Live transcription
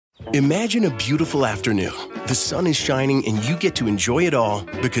Imagine a beautiful afternoon. The sun is shining and you get to enjoy it all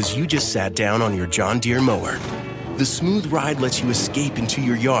because you just sat down on your John Deere mower. The smooth ride lets you escape into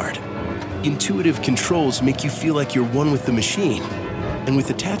your yard. Intuitive controls make you feel like you're one with the machine. And with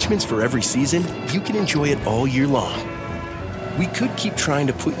attachments for every season, you can enjoy it all year long. We could keep trying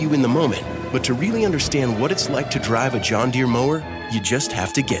to put you in the moment, but to really understand what it's like to drive a John Deere mower, you just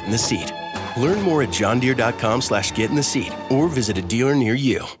have to get in the seat. Learn more at johndeere.com/get-in-the-seat or visit a dealer near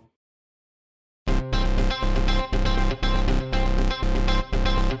you.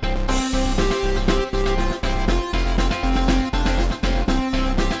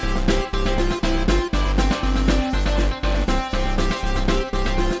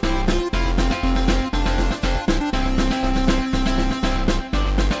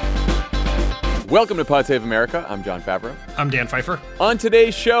 Welcome to Pod Save America. I'm John Favreau. I'm Dan Pfeiffer. On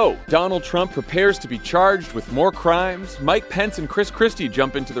today's show, Donald Trump prepares to be charged with more crimes. Mike Pence and Chris Christie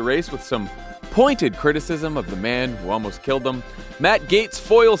jump into the race with some pointed criticism of the man who almost killed them. Matt Gaetz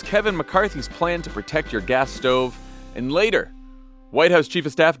foils Kevin McCarthy's plan to protect your gas stove. And later, White House Chief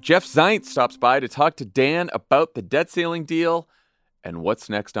of Staff Jeff Zients stops by to talk to Dan about the debt ceiling deal and what's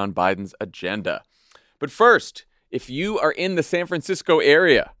next on Biden's agenda. But first, if you are in the San Francisco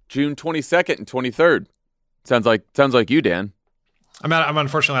area, June 22nd and 23rd. Sounds like you, Dan. I'm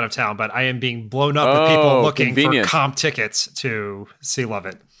unfortunately out of town, but I am being blown up with people looking convenient. for comp tickets to see Love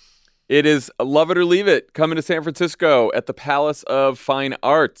It. It is Love It or Leave It coming to San Francisco at the Palace of Fine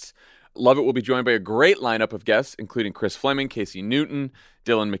Arts. Love It will be joined by a great lineup of guests, including Chris Fleming, Casey Newton,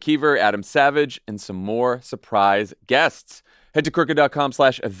 Dylan McKeever, Adam Savage, and some more surprise guests. Head to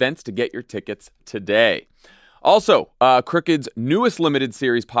crooked.com/events to get your tickets today. Also, Crooked's newest limited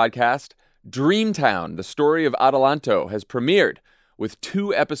series podcast, Dreamtown, the story of Adelanto, has premiered with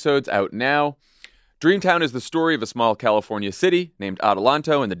 2 episodes out now. Dreamtown is the story of a small California city named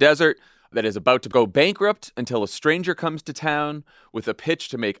Adelanto in the desert that is about to go bankrupt until a stranger comes to town with a pitch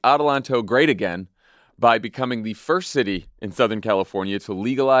to make Adelanto great again by becoming the first city in Southern California to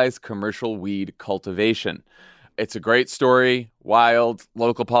legalize commercial weed cultivation. It's a great story, wild,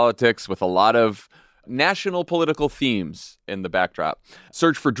 local politics with a lot of national political themes in the backdrop.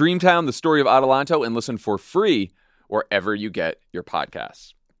 Search for Dreamtown, the story of Adelanto, and listen for free wherever you get your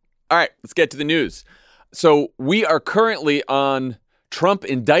podcasts. All right, let's get to the news. So we are currently on Trump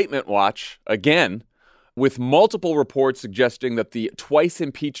indictment watch again, with multiple reports suggesting that the twice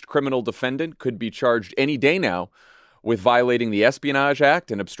impeached criminal defendant could be charged any day now with violating the Espionage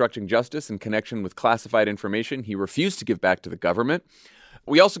Act and obstructing justice in connection with classified information he refused to give back to the government.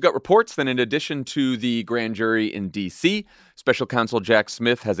 We also got reports that in addition to the grand jury in D.C., Special Counsel Jack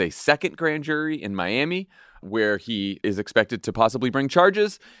Smith has a second grand jury in Miami where he is expected to possibly bring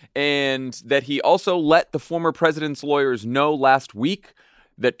charges, and that he also let the former president's lawyers know last week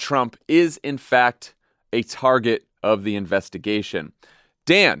that Trump is, in fact, a target of the investigation.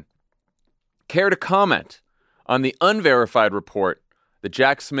 Dan, care to comment on the unverified report that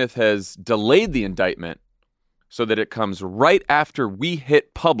Jack Smith has delayed the indictment so that it comes right after we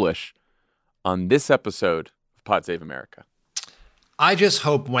hit publish on this episode of Pod Save America? I just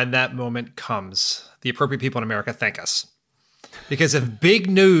hope when that moment comes, the appropriate people in America thank us. Because if big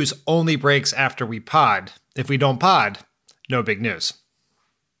news only breaks after we pod, if we don't pod, no big news.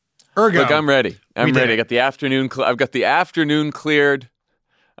 Ergo. Look, I'm ready. I'm ready. I've got the afternoon cleared.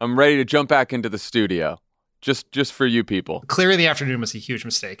 I'm ready to jump back into the studio. Just for you people. Clearing the afternoon was a huge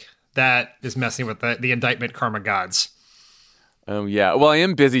mistake. That is messing with the indictment karma gods. Yeah. Well, I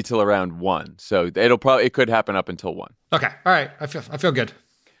am busy till around 1, so it could happen up until 1. Okay. All right. I feel good.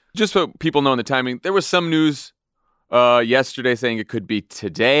 Just so people know in the timing, there was some news yesterday saying it could be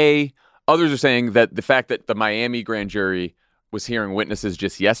today. Others are saying that the fact that the Miami grand jury was hearing witnesses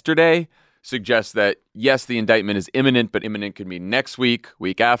just yesterday suggests that, yes, the indictment is imminent, but imminent could mean next week,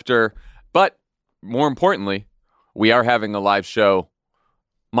 week after. But more importantly, we are having a live show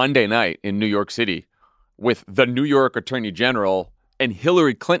Monday night in New York City with the New York Attorney General and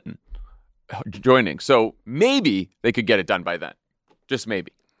Hillary Clinton joining. So maybe they could get it done by then. Just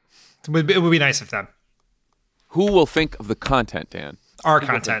maybe. It would be nice of them. Who will think of the content, Dan? Our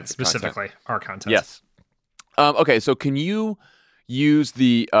content, specifically. Our content. Yes. Okay, so can you use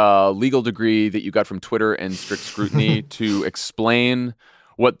the legal degree that you got from Twitter and strict scrutiny to explain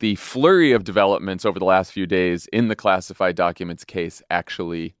what the flurry of developments over the last few days in the classified documents case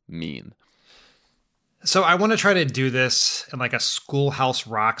actually mean? So I want to try to do this in like a Schoolhouse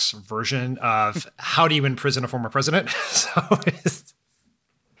Rocks version of how do you imprison a former president?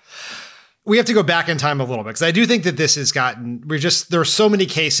 We have to go back in time a little bit because I do think that this has gotten, there's so many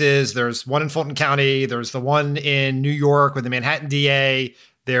cases. There's one in Fulton County. There's the one in New York with the Manhattan DA.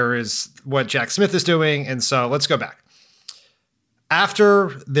 There is what Jack Smith is doing. And so let's go back.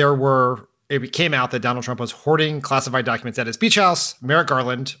 After it came out that Donald Trump was hoarding classified documents at his beach house, Merrick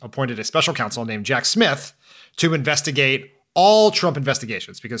Garland appointed a special counsel named Jack Smith to investigate all Trump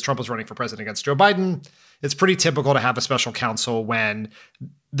investigations because Trump was running for president against Joe Biden. It's pretty typical to have a special counsel when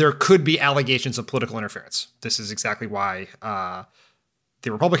there could be allegations of political interference. This is exactly why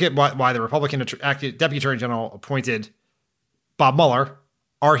the Republican Deputy Attorney General appointed Bob Mueller,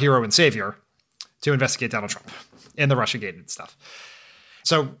 our hero and savior, to investigate Donald Trump and the Russiagate and stuff.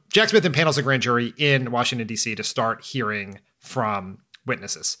 So Jack Smith impanels a grand jury in Washington, D.C. to start hearing from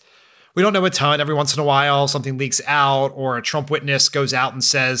witnesses. We don't know a ton. Every once in a while, something leaks out or a Trump witness goes out and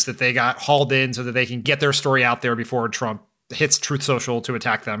says that they got hauled in so that they can get their story out there before Trump hits Truth Social to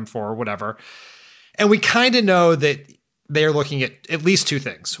attack them for whatever. And we kind of know that they're looking at least two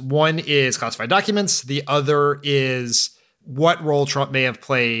things. One is classified documents. The other is what role Trump may have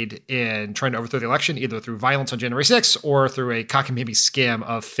played in trying to overthrow the election, either through violence on January 6th or through a cockamamie scam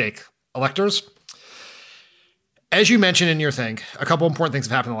of fake electors. As you mentioned in your thing, a couple important things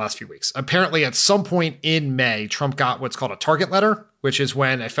have happened in the last few weeks. Apparently, at some point in May, Trump got what's called a target letter, which is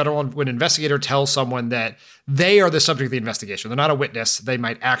when an investigator tells someone that they are the subject of the investigation. They're not a witness. They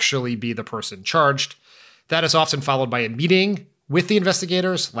might actually be the person charged. That is often followed by a meeting with the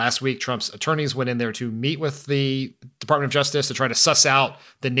investigators. Last week, Trump's attorneys went in there to meet with the Department of Justice to try to suss out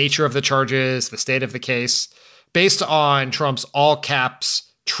the nature of the charges, the state of the case. Based on Trump's all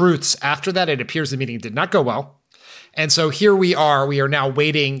caps truths after that, it appears the meeting did not go well. And so here we are now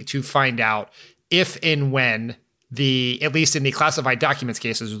waiting to find out if and when at least in the classified documents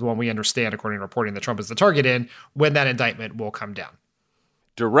cases, is the one we understand, according to reporting that Trump is the target in, when that indictment will come down.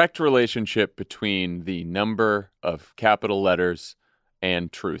 Direct relationship between the number of capital letters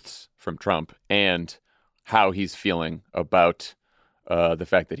and truths from Trump and how he's feeling about the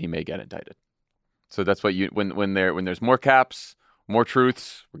fact that he may get indicted. So that's what when there's more caps, more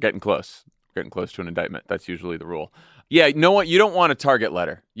truths, we're getting close. Getting close to an indictment. That's usually the rule. Yeah, you don't want a target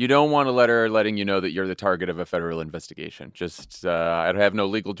letter. You don't want a letter letting you know that you're the target of a federal investigation. Just, I have no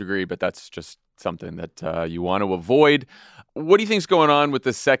legal degree, but that's just something that you want to avoid. What do you think's going on with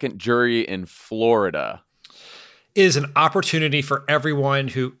the second jury in Florida? It is an opportunity for everyone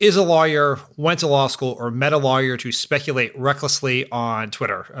who is a lawyer, went to law school, or met a lawyer to speculate recklessly on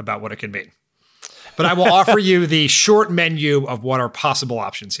Twitter about what it could mean. But I will offer you the short menu of what are possible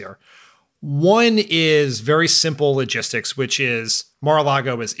options here. One is very simple logistics, which is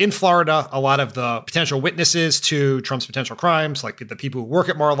Mar-a-Lago is in Florida. A lot of the potential witnesses to Trump's potential crimes, like the people who work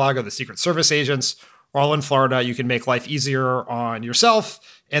at Mar-a-Lago, the Secret Service agents, are all in Florida. You can make life easier on yourself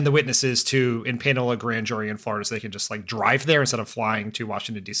and the witnesses to impanel a grand jury in Florida so they can just drive there instead of flying to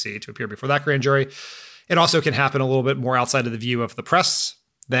Washington, D.C. to appear before that grand jury. It also can happen a little bit more outside of the view of the press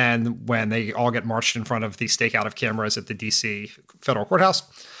than when they all get marched in front of the stakeout of cameras at the D.C. federal courthouse.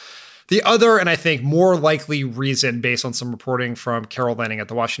 The other, and I think more likely reason, based on some reporting from Carol Lanning at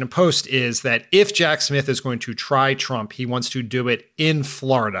the Washington Post, is that if Jack Smith is going to try Trump, he wants to do it in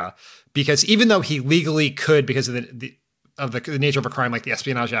Florida, because even though he legally could, because of the nature of a crime like the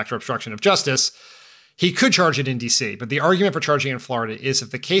Espionage Act or obstruction of justice, he could charge it in D.C. But the argument for charging in Florida is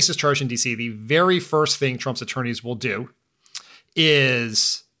if the case is charged in D.C., the very first thing Trump's attorneys will do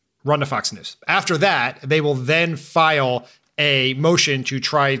is run to Fox News. After that, they will then file a motion to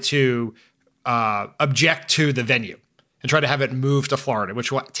try to object to the venue and try to have it moved to Florida,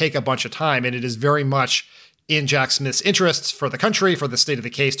 which will take a bunch of time. And it is very much in Jack Smith's interests for the country, for the state of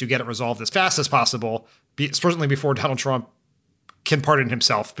the case, to get it resolved as fast as possible, certainly before Donald Trump can pardon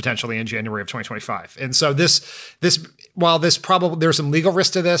himself potentially in January of 2025. And so while there's some legal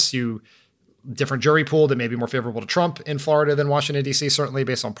risk to this, different jury pool that may be more favorable to Trump in Florida than Washington, D.C., certainly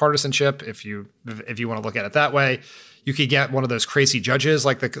based on partisanship, if you want to look at it that way. You could get one of those crazy judges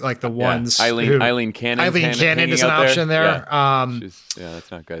like the ones. Eileen Cannon. Eileen Cannon is an option there. Yeah,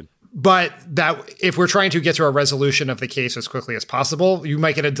 that's not good. But that if we're trying to get to a resolution of the case as quickly as possible, you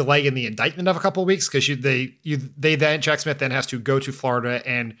might get a delay in the indictment of a couple of weeks because Jack Smith then has to go to Florida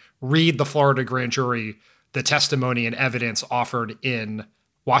and read the Florida grand jury the testimony and evidence offered in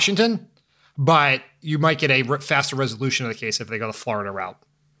Washington. But you might get a faster resolution of the case if they go the Florida route.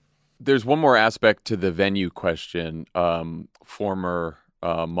 There's one more aspect to the venue question. Former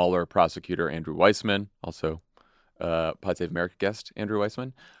Mueller prosecutor Andrew Weissman, also Pod Save America guest Andrew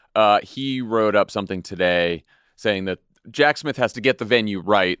Weissman, he wrote up something today saying that Jack Smith has to get the venue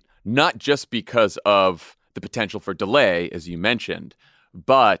right, not just because of the potential for delay, as you mentioned,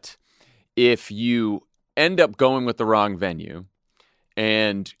 but if you end up going with the wrong venue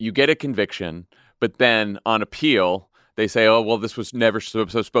and you get a conviction, but then on appeal, they say, oh, well, this was never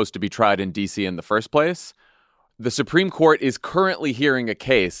supposed to be tried in D.C. in the first place. The Supreme Court is currently hearing a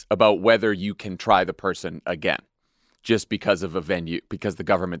case about whether you can try the person again just because of a venue, because the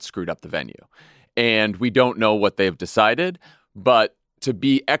government screwed up the venue. And we don't know what they've decided, but to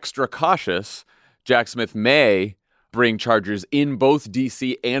be extra cautious, Jack Smith may bring charges in both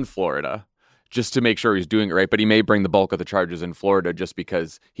D.C. and Florida just to make sure he's doing it right. But he may bring the bulk of the charges in Florida just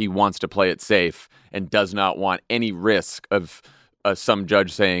because he wants to play it safe and does not want any risk of some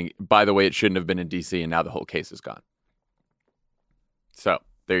judge saying, by the way, it shouldn't have been in D.C. and now the whole case is gone. So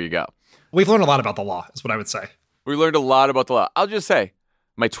there you go. We've learned a lot about the law, is what I would say. We learned a lot about the law. I'll just say,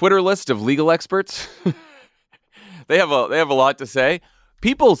 my Twitter list of legal experts, they have a lot to say.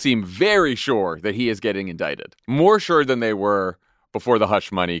 People seem very sure that he is getting indicted, more sure than they were before the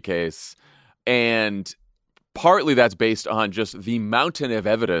hush money case. And partly that's based on just the mountain of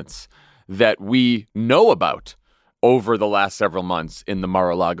evidence that we know about over the last several months in the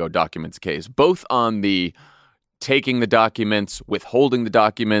Mar-a-Lago documents case, both on the taking the documents, withholding the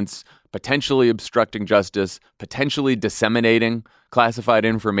documents, potentially obstructing justice, potentially disseminating classified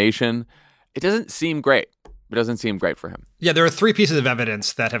information. It doesn't seem great. It doesn't seem great for him. Yeah, there are 3 pieces of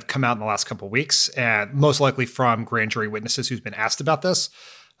evidence that have come out in the last couple of weeks, and most likely from grand jury witnesses who's been asked about this.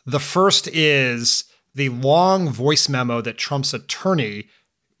 The first is the long voice memo that Trump's attorney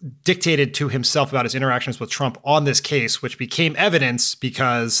dictated to himself about his interactions with Trump on this case, which became evidence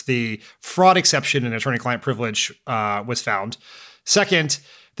because the fraud exception in attorney-client privilege was found. Second,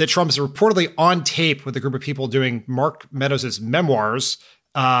 that Trump is reportedly on tape with a group of people doing Mark Meadows' memoirs,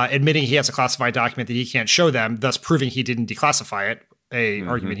 admitting he has a classified document that he can't show them, thus proving he didn't declassify it,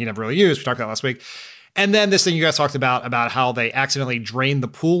 argument he never really used. We talked about last week. And then this thing you guys talked about how they accidentally drained the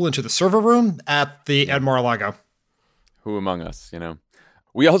pool into the server room at Mar-a-Lago. Who among us, you know?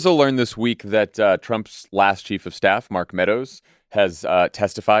 We also learned this week that Trump's last chief of staff, Mark Meadows, has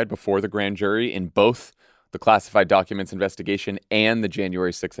testified before the grand jury in both the classified documents investigation and the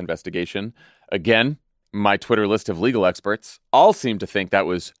January 6th investigation. Again, my Twitter list of legal experts all seem to think that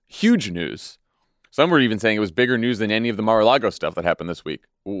was huge news. Some were even saying it was bigger news than any of the Mar-a-Lago stuff that happened this week.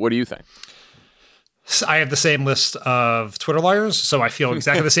 What do you think? I have the same list of Twitter lawyers, so I feel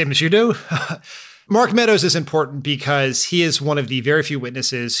exactly the same as you do. Mark Meadows is important because he is one of the very few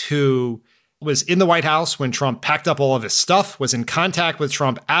witnesses who was in the White House when Trump packed up all of his stuff, was in contact with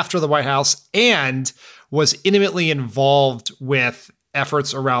Trump after the White House, and was intimately involved with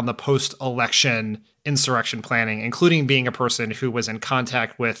efforts around the post-election insurrection planning, including being a person who was in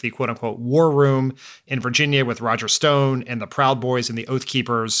contact with the quote-unquote war room in Virginia with Roger Stone and the Proud Boys and the Oath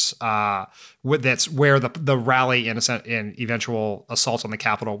Keepers. That's where the rally and eventual assault on the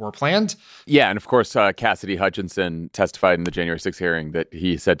Capitol were planned. Yeah, and of course, Cassidy Hutchinson testified in the January 6th hearing that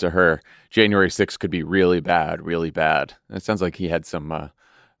he said to her, January 6th could be really bad, really bad. And it sounds like he had some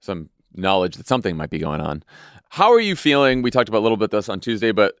knowledge that something might be going on. How are you feeling? We talked about a little bit this on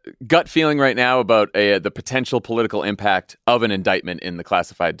Tuesday, but gut feeling right now about the potential political impact of an indictment in the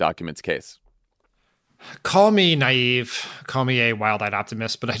classified documents case? Call me naive, call me a wild-eyed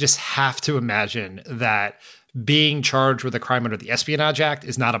optimist, but I just have to imagine that being charged with a crime under the Espionage Act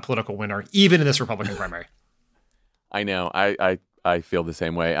is not a political winner, even in this Republican primary. I know. I feel the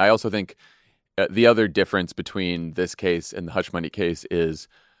same way. I also think the other difference between this case and the hush money case is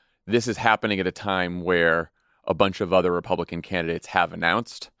this is happening at a time where a bunch of other Republican candidates have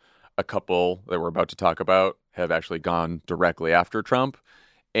announced. A couple that we're about to talk about have actually gone directly after Trump.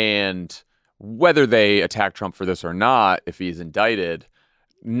 And whether they attack Trump for this or not, if he's indicted,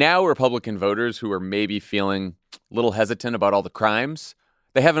 now Republican voters who are maybe feeling a little hesitant about all the crimes,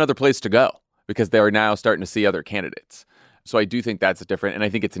 they have another place to go because they are now starting to see other candidates. So I do think that's different. And I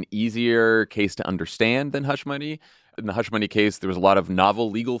think it's an easier case to understand than hush money. In the hush money case, there was a lot of novel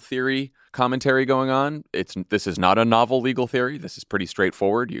legal theory commentary going on. This is not a novel legal theory. This is pretty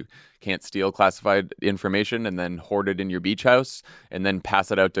straightforward. You can't steal classified information and then hoard it in your beach house and then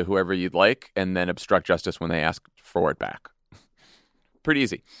pass it out to whoever you'd like and then obstruct justice when they ask for it back. Pretty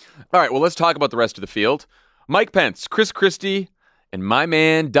easy. All right, well, let's talk about the rest of the field. Mike Pence, Chris Christie, and my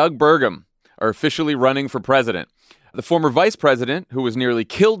man Doug Burgum are officially running for president. The former vice president, who was nearly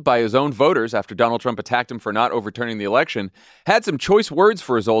killed by his own voters after Donald Trump attacked him for not overturning the election, had some choice words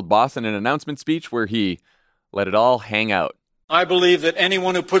for his old boss in an announcement speech where he let it all hang out. I believe that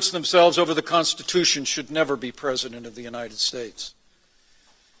anyone who puts themselves over the Constitution should never be president of the United States.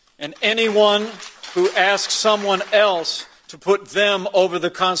 And anyone who asks someone else to put them over the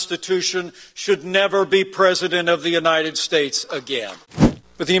Constitution should never be president of the United States again.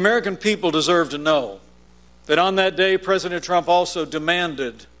 But the American people deserve to know that on that day, President Trump also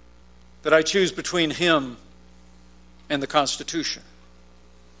demanded that I choose between him and the Constitution.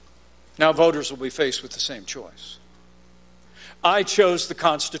 Now voters will be faced with the same choice. I chose the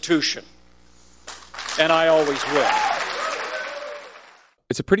Constitution, and I always will.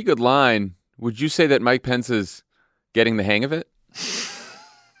 It's a pretty good line. Would you say that Mike Pence is getting the hang of it?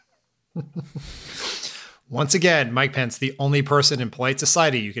 Once again, Mike Pence, the only person in polite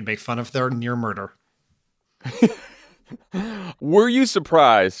society you can make fun of their near murder. Were you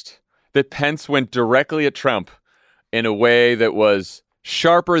surprised that Pence went directly at Trump in a way that was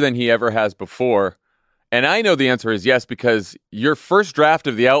sharper than he ever has before? And I know the answer is yes, because your first draft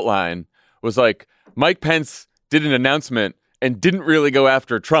of the outline was like, Mike Pence did an announcement and didn't really go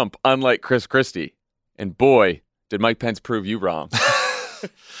after Trump, unlike Chris Christie. And boy, did Mike Pence prove you wrong.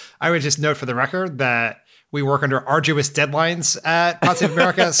 I would just note for the record that we work under arduous deadlines at Pod Save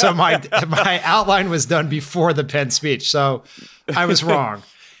America, so my outline was done before the Pence speech, so I was wrong.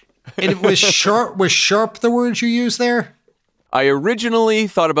 And it was sharp. Was sharp the word you used there? I originally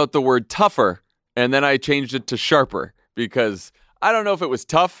thought about the word tougher, and then I changed it to sharper, because I don't know if it was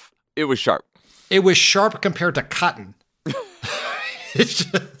tough, it was sharp. It was sharp compared to cotton. It's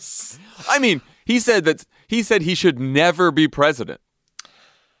just... I mean, he said he should never be president.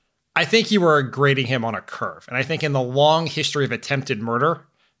 I think you were grading him on a curve. And I think in the long history of attempted murder,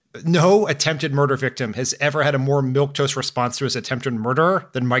 no attempted murder victim has ever had a more milquetoast response to his attempted murderer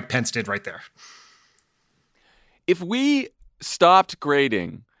than Mike Pence did right there. If we stopped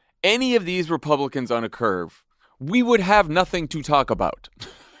grading any of these Republicans on a curve, we would have nothing to talk about.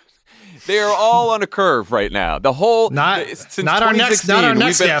 They are all on a curve right now. The whole not our next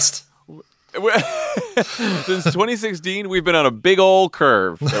guest. Since 2016, we've been on a big old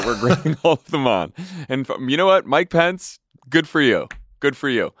curve that we're grading all of them on. And you know what? Mike Pence, good for you. Good for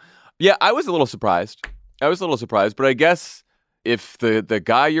you. Yeah, I was a little surprised. But I guess if the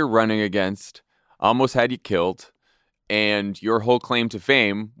guy you're running against almost had you killed and your whole claim to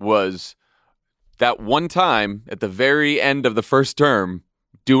fame was that one time at the very end of the first term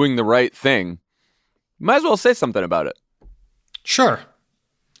doing the right thing, you might as well say something about it. Sure.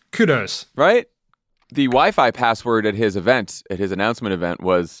 Kudos. Right? The Wi-Fi password at his event, at his announcement event,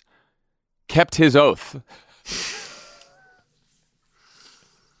 was kept his oath.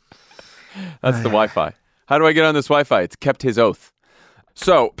 That's the Wi-Fi. How do I get on this Wi-Fi? It's kept his oath.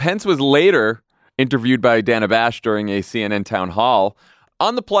 So Pence was later interviewed by Dana Bash during a CNN town hall.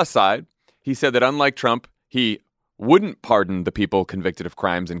 On the plus side, he said that unlike Trump, he wouldn't pardon the people convicted of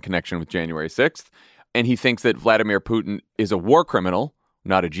crimes in connection with January 6th. And he thinks that Vladimir Putin is a war criminal,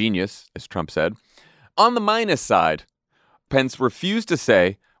 not a genius, as Trump said. On the minus side, Pence refused to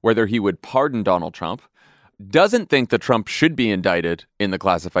say whether he would pardon Donald Trump, doesn't think that Trump should be indicted in the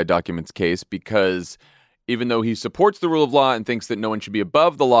classified documents case because even though he supports the rule of law and thinks that no one should be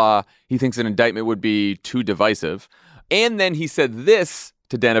above the law, he thinks an indictment would be too divisive. And then he said this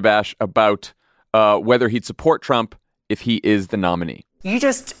to Dana Bash about whether he'd support Trump if he is the nominee. You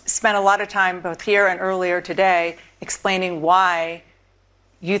just spent a lot of time, both here and earlier today, explaining why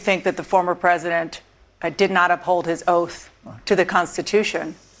you think that the former president did not uphold his oath to the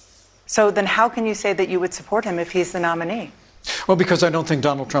Constitution. So then how can you say that you would support him if he's the nominee? Well, because I don't think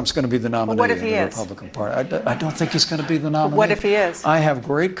Donald Trump's going to be the nominee what if in he the is? Republican Party. I don't think he's going to be the nominee. What if he is? I have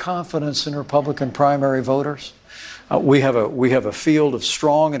great confidence in Republican primary voters. We have a field of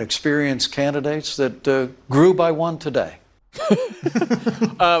strong and experienced candidates that grew by one today.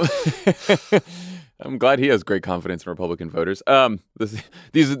 I'm glad he has great confidence in Republican voters.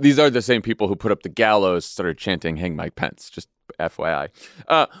 These are the same people who put up the gallows, started chanting, "Hang Mike Pence," just FYI.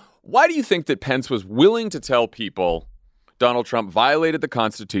 Why do you think that Pence was willing to tell people Donald Trump violated the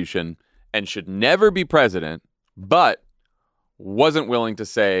Constitution and should never be president, but wasn't willing to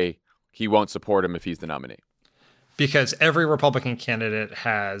say he won't support him if he's the nominee? Because every Republican candidate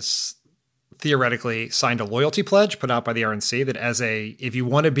has theoretically signed a loyalty pledge put out by the RNC that if you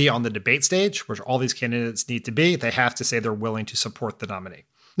want to be on the debate stage, which all these candidates need to be, they have to say they're willing to support the nominee.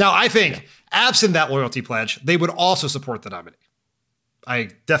 Now, I think absent that loyalty pledge, they would also support the nominee. I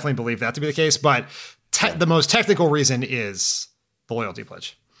definitely believe that to be the case, but the most technical reason is the loyalty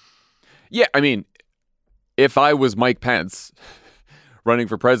pledge. Yeah, I mean, if I was Mike Pence running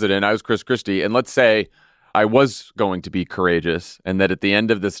for president, I was Chris Christie, and let's say I was going to be courageous and that at the end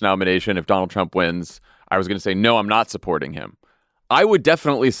of this nomination, if Donald Trump wins, I was going to say, no, I'm not supporting him. I would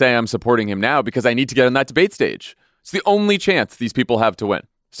definitely say I'm supporting him now because I need to get on that debate stage. It's the only chance these people have to win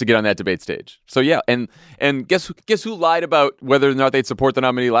is to get on that debate stage. So yeah, and guess who lied about whether or not they'd support the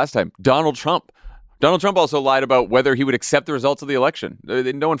nominee last time? Donald Trump. Donald Trump also lied about whether he would accept the results of the election.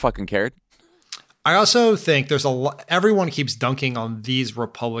 No one fucking cared. I also think there's everyone keeps dunking on these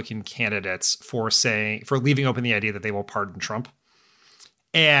Republican candidates for leaving open the idea that they will pardon Trump.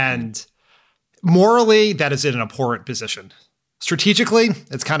 And morally, that is in an abhorrent position. Strategically,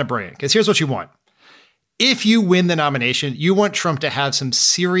 it's kind of brilliant because here's what you want. If you win the nomination, you want Trump to have some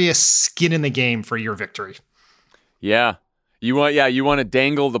serious skin in the game for your victory. Yeah. You want to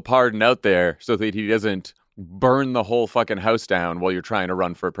dangle the pardon out there so that he doesn't burn the whole fucking house down while you're trying to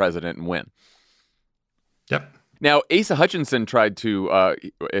run for president and win. Yep. Now, Asa Hutchinson tried to,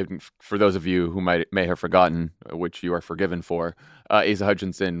 for those of you who may have forgotten, which you are forgiven for, Asa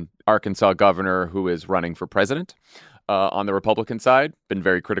Hutchinson, Arkansas governor who is running for president on the Republican side, been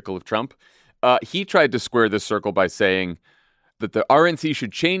very critical of Trump. He tried to square this circle by saying that the RNC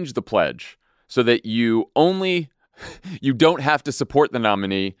should change the pledge so that you don't have to support the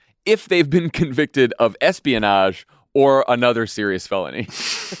nominee if they've been convicted of espionage or another serious felony.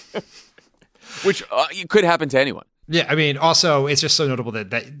 Which could happen to anyone. Yeah, I mean, also, it's just so notable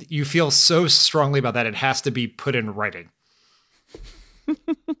that you feel so strongly about that, it has to be put in writing.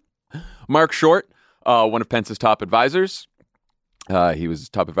 Mark Short, one of Pence's top advisors. He was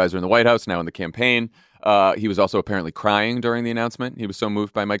top advisor in the White House, now in the campaign. He was also apparently crying during the announcement. He was so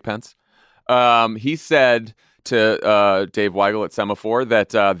moved by Mike Pence. He said to Dave Weigel at Semaphore that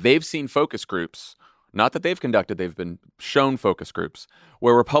they've seen focus groups, not that they've conducted, they've been shown focus groups,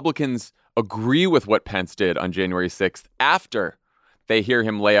 where Republicans agree with what Pence did on January 6th after they hear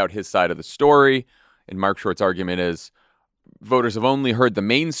him lay out his side of the story. And Mark Short's argument is voters have only heard the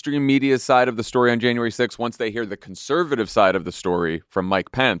mainstream media side of the story on January 6th. Once they hear the conservative side of the story from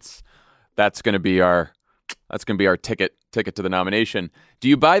Mike Pence, that's going to be our ticket to the nomination. Do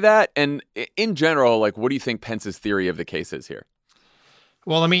you buy that? And in general, what do you think Pence's theory of the case is here?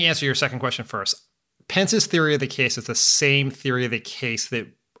 Well, let me answer your second question first. Pence's theory of the case is the same theory of the case that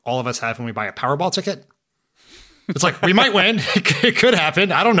all of us have when we buy a Powerball ticket. It's like, we might win. It could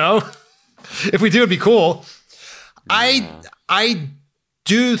happen. I don't know. If we do, it'd be cool. Yeah. I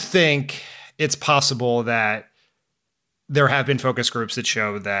do think it's possible that there have been focus groups that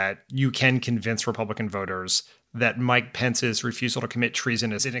show that you can convince Republican voters that Mike Pence's refusal to commit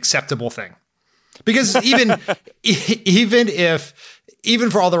treason is an acceptable thing. Because even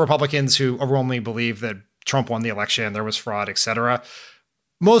for all the Republicans who overwhelmingly believe that Trump won the election, there was fraud, et cetera,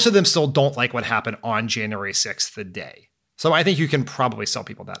 most of them still don't like what happened on January 6th, the day. So I think you can probably sell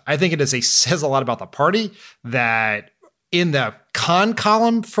people that. I think says a lot about the party that in the con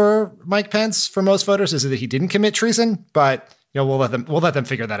column for Mike Pence, for most voters, is that he didn't commit treason, but we'll let them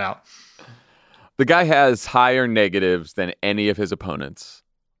figure that out. The guy has higher negatives than any of his opponents.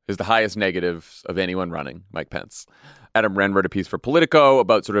 Is the highest negatives of anyone running, Mike Pence. Adam Wren wrote a piece for Politico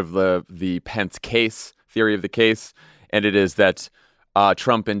about sort of the Pence case, theory of the case, and it is that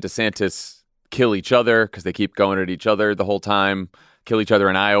Trump and DeSantis kill each other because they keep going at each other the whole time, kill each other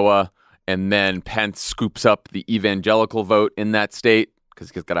in Iowa, and then Pence scoops up the evangelical vote in that state because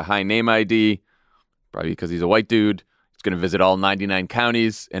he's got a high name ID, probably because he's a white dude. He's going to visit all 99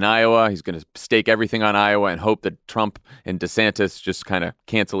 counties in Iowa. He's going to stake everything on Iowa and hope that Trump and DeSantis just kind of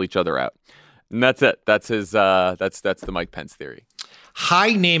cancel each other out. And that's it. That's his. That's the Mike Pence theory.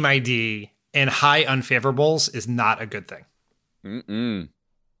 High name ID and high unfavorables is not a good thing.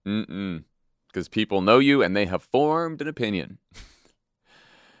 Because people know you and they have formed an opinion.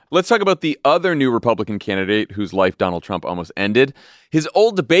 Let's talk about the other new Republican candidate whose life Donald Trump almost ended. His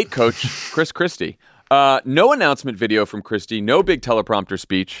old debate coach, Chris Christie. No announcement video from Christie, no big teleprompter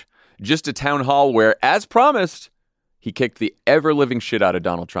speech, just a town hall where, as promised, he kicked the ever-living shit out of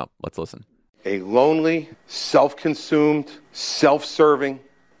Donald Trump. Let's listen. A lonely, self-consumed, self-serving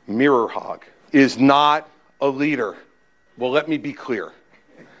mirror hog is not a leader. Well, let me be clear,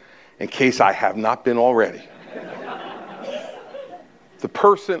 in case I have not been already. The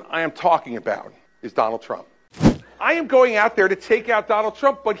person I am talking about is Donald Trump. I am going out there to take out Donald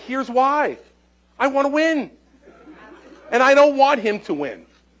Trump, but here's why. I want to win. And I don't want him to win.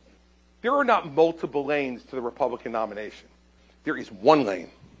 There are not multiple lanes to the Republican nomination. There is one lane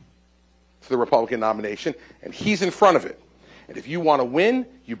to the Republican nomination, and he's in front of it. And if you want to win,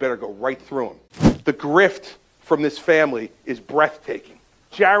 you better go right through him. The grift from this family is breathtaking.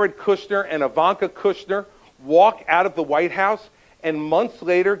 Jared Kushner and Ivanka Kushner walk out of the White House and months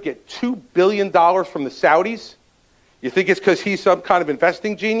later get $2 billion from the Saudis. You think it's because he's some kind of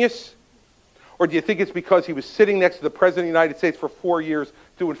investing genius? Or do you think it's because he was sitting next to the President of the United States for 4 years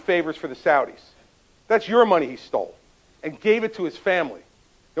doing favors for the Saudis? That's your money he stole and gave it to his family.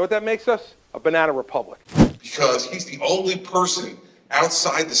 You know what that makes us? A banana republic. Because he's the only person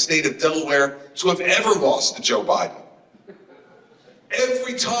outside the state of Delaware to have ever lost to Joe Biden.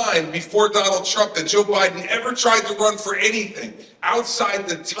 Every time before Donald Trump that Joe Biden ever tried to run for anything outside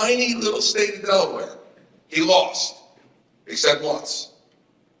the tiny little state of Delaware, he lost, except once,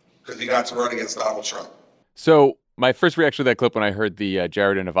 because he got to run against Donald Trump. So my first reaction to that clip when I heard the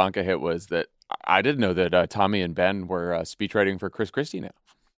Jared and Ivanka hit was that I didn't know that Tommy and Ben were speechwriting for Chris Christie now.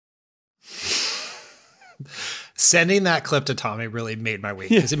 Sending that clip to Tommy really made my week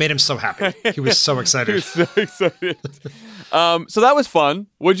because it made him so happy. He was so excited. He was so excited. So that was fun.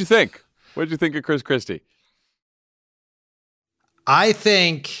 What'd you think? What'd you think of Chris Christie? I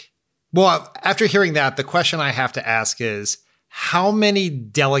think, well, after hearing that, the question I have to ask is, how many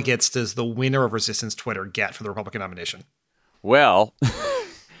delegates does the winner of Resistance Twitter get for the Republican nomination? Well,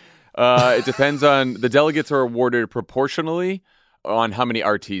 it depends on, the delegates are awarded proportionally on how many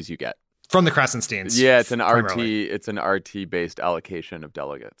RTs you get. From the Krasensteins. Yeah, it's an primarily. RT. It's an RT-based allocation of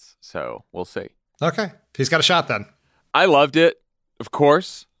delegates. So we'll see. Okay. He's got a shot then. I loved it. Of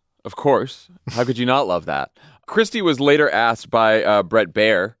course. Of course. How could you not love that? Christie was later asked by Bret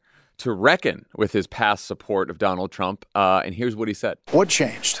Baier to reckon with his past support of Donald Trump. And here's what he said. What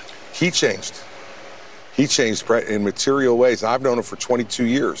changed? He changed. He changed, Brett, in material ways. I've known him for 22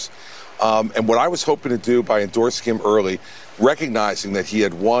 years. And what I was hoping to do by endorsing him early, recognizing that he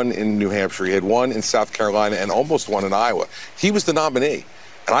had won in New Hampshire, he had won in South Carolina, and almost won in Iowa. He was the nominee.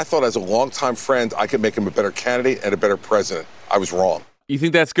 And I thought as a longtime friend, I could make him a better candidate and a better president. I was wrong. You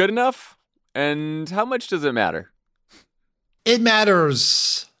think that's good enough? And how much does it matter? It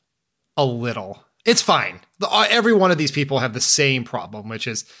matters a little. It's fine. Every one of these people have the same problem, which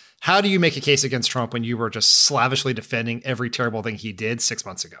is, how do you make a case against Trump when you were just slavishly defending every terrible thing he did 6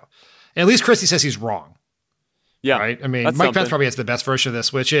 months ago? And at least Christie says he's wrong. Yeah. Right? I mean, Mike Pence probably has the best version of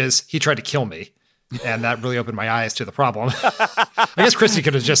this, which is he tried to kill me. And that really opened my eyes to the problem. I guess Christie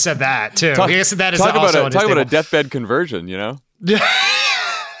could have just said that, too. Talk about a deathbed conversion, you know? Yeah.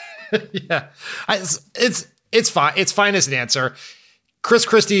 Yeah. It's fine. It's fine as an answer. Chris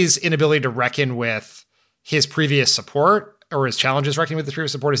Christie's inability to reckon with his previous support, or his challenges reckoning with his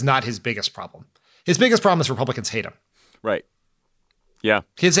previous support, is not his biggest problem. His biggest problem is Republicans hate him. Right. Yeah.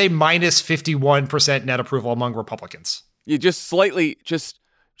 He's a minus 51% net approval among Republicans. You just slightly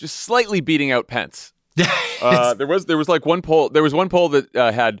beating out Pence. There was one poll that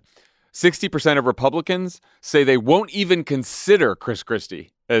had 60% of Republicans say they won't even consider Chris Christie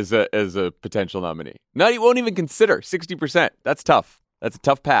as a potential nominee. He won't even consider 60%. That's tough. That's a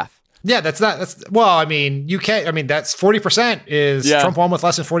tough path. Yeah, that's 40% is Trump won with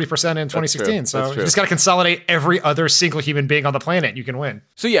less than 40% in 2016. So you just got to consolidate every other single human being on the planet. You can win.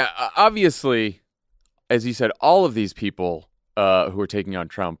 So yeah, obviously, as you said, all of these people who are taking on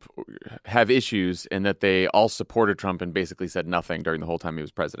Trump have issues in that they all supported Trump and basically said nothing during the whole time he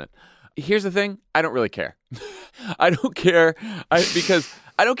was president. Here's the thing. I don't really care. I don't care because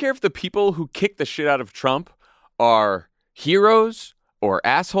I don't care if the people who kick the shit out of Trump are heroes or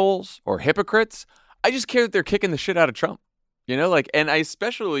assholes or hypocrites. I just care that they're kicking the shit out of Trump. You know, and I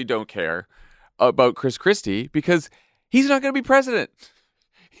especially don't care about Chris Christie because he's not going to be president.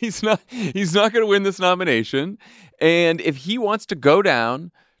 He's not going to win this nomination. And if he wants to go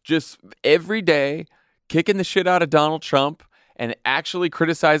down just every day kicking the shit out of Donald Trump and actually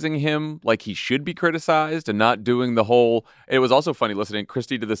criticizing him like he should be criticized and not doing the whole, it was also funny listening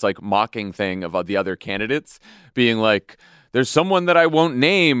Christie to this mocking thing of the other candidates being like, there's someone that I won't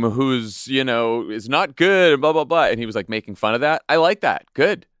name who's, is not good, blah, blah, blah. And he was making fun of that. I like that.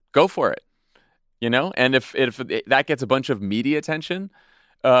 Good. Go for it. And if that gets a bunch of media attention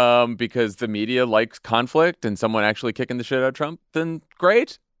because the media likes conflict and someone actually kicking the shit out of Trump, then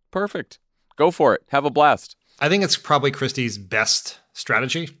great. Perfect. Go for it. Have a blast. I think it's probably Christie's best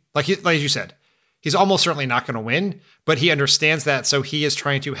strategy. Like you said, he's almost certainly not going to win, but he understands that. So he is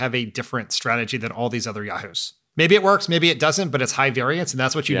trying to have a different strategy than all these other yahoos. Maybe it works, maybe it doesn't, but it's high variance, and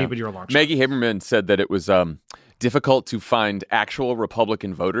that's what you need when you're a long shot. Maggie Haberman said that it was difficult to find actual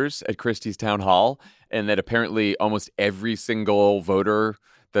Republican voters at Christie's town hall, and that apparently almost every single voter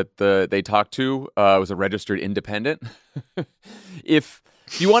that they talked to was a registered independent. If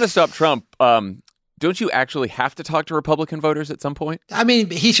you want to stop Trump, don't you actually have to talk to Republican voters at some point? I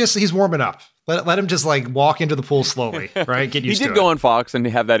mean, he's warming up. Let him just walk into the pool slowly, right? Get used to it. He did go on Fox and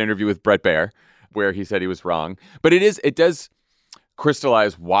have that interview with Bret Baier, where he said he was wrong. But it does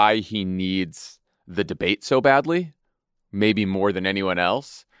crystallize why he needs the debate so badly, maybe more than anyone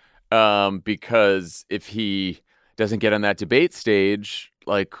else. Because if he doesn't get on that debate stage,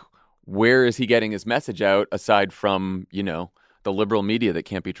 where is he getting his message out aside from, the liberal media that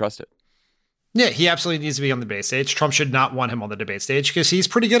can't be trusted? Yeah, he absolutely needs to be on the debate stage. Trump should not want him on the debate stage because he's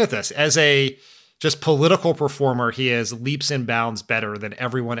pretty good at this. As a just political performer, he is leaps and bounds better than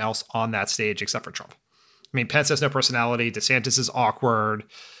everyone else on that stage except for Trump. I mean, Pence has no personality. DeSantis is awkward.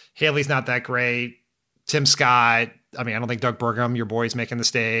 Haley's not that great. Tim Scott. I mean, I don't think Doug Burgum, your boy's making the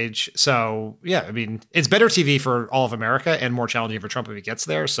stage. So, yeah, I mean, it's better TV for all of America and more challenging for Trump if he gets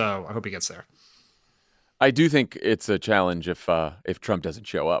there. So I hope he gets there. I do think it's a challenge if Trump doesn't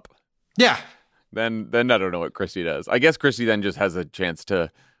show up. Yeah. Then I don't know what Christie does. I guess Christie then just has a chance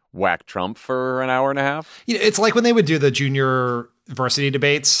to whack Trump for an hour and a half. You know, it's like when they would do the junior varsity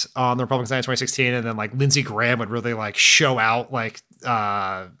debates on the Republican side in 2016, and then like Lindsey Graham would really like show out like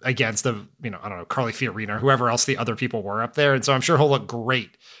against the, I don't know, Carly Fiorina or whoever else the other people were up there. And so I'm sure he'll look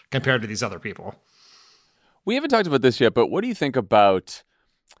great compared to these other people. We haven't talked about this yet, but what do you think about,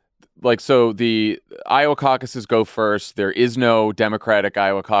 like, so the Iowa caucuses go first. There is no Democratic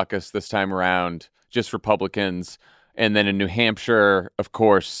Iowa caucus this time around, just Republicans. And then in New Hampshire, of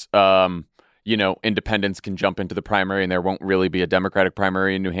course, independents can jump into the primary, and there won't really be a Democratic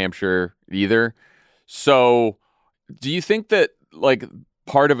primary in New Hampshire either. So do you think that, like,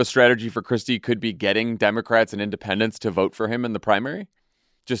 part of a strategy for Christie could be getting Democrats and independents to vote for him in the primary,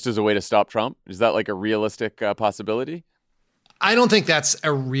 just as a way to stop Trump? Is that like a realistic possibility? I don't think that's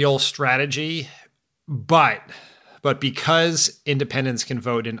a real strategy, but because independents can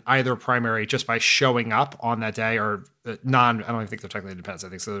vote in either primary just by showing up on that day, or I don't even think they're technically independents. I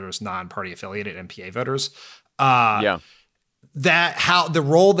think so there's non-party affiliated MPA voters. That how the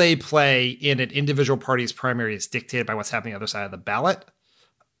role they play in an individual party's primary is dictated by what's happening on the other side of the ballot.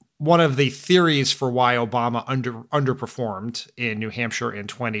 One of the theories for why Obama underperformed in New Hampshire in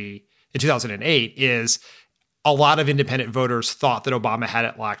 2008 is a lot of independent voters thought that Obama had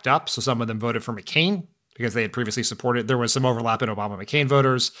it locked up. So some of them voted for McCain because they had previously supported. There was some overlap in Obama-McCain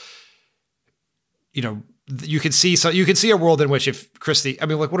voters. You could see a world in which if Christie, I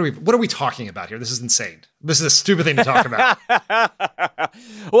mean, like, what are we talking about here? This is insane. This is a stupid thing to talk about.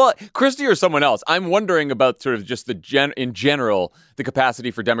 Well, Christie or someone else. I'm wondering about sort of just in general, the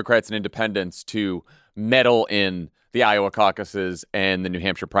capacity for Democrats and independents to meddle in the Iowa caucuses and the New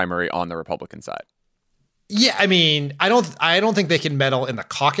Hampshire primary on the Republican side. Yeah, I mean, I don't think they can meddle in the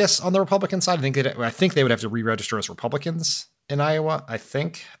caucus on the Republican side. I think they would have to re-register as Republicans in Iowa. I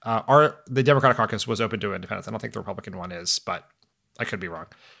think the Democratic caucus was open to independents. I don't think the Republican one is, but I could be wrong.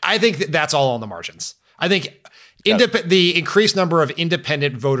 I think that's all on the margins. I think the increased number of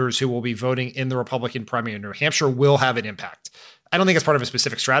independent voters who will be voting in the Republican primary in New Hampshire will have an impact. I don't think it's part of a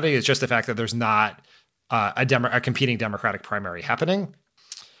specific strategy. It's just the fact that there's not a competing Democratic primary happening.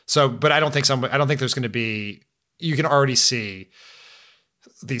 So, but I don't think there's going to be. You can already see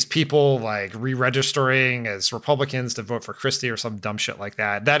these people like re-registering as Republicans to vote for Christie or some dumb shit like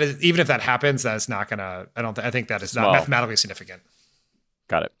that. That is, even if that happens, that's not going to. I think that is not mathematically significant.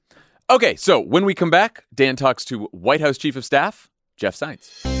 Got it. Okay, so when we come back, Dan talks to White House Chief of Staff Jeff Zients.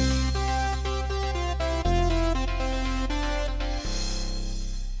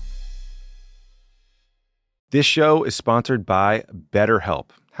 This show is sponsored by BetterHelp.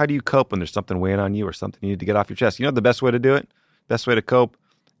 How do you cope when there's something weighing on you or something you need to get off your chest? You know the best way to do it? Best way to cope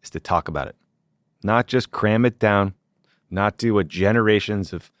is to talk about it. Not just cram it down, not do what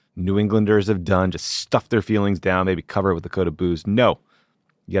generations of New Englanders have done, just stuff their feelings down, maybe cover it with a coat of booze. No.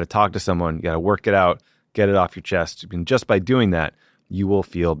 You got to talk to someone. You got to work it out, get it off your chest. And just by doing that, you will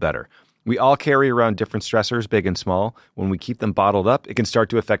feel better. We all carry around different stressors, big and small. When we keep them bottled up, it can start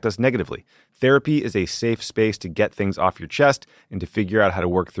to affect us negatively. Therapy is a safe space to get things off your chest and to figure out how to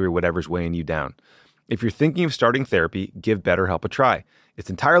work through whatever's weighing you down. If you're thinking of starting therapy, give BetterHelp a try. It's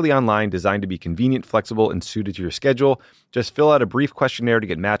entirely online, designed to be convenient, flexible, and suited to your schedule. Just fill out a brief questionnaire to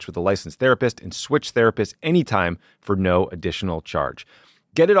get matched with a licensed therapist and switch therapists anytime for no additional charge.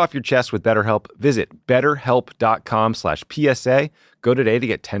 Get it off your chest with BetterHelp. Visit betterhelp.com/PSA. Go today to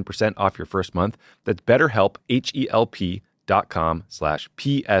get 10% off your first month. That's BetterHelp,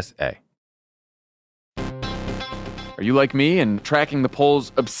 HELP.com/PSA. Are you like me and tracking the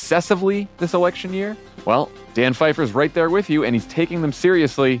polls obsessively this election year? Well, Dan Pfeiffer's right there with you, and he's taking them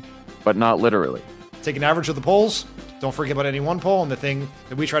seriously, but not literally. Take an average of the polls. Don't forget about any one poll. And the thing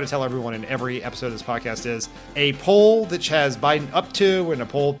that we try to tell everyone in every episode of this podcast is a poll that has Biden up to and a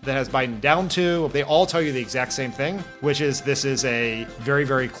poll that has Biden down to. They all tell you the exact same thing, which is this is a very,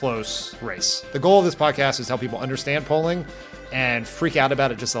 very close race. The goal of this podcast is to help people understand polling and freak out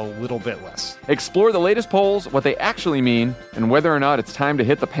about it just a little bit less. Explore the latest polls, what they actually mean, and whether or not it's time to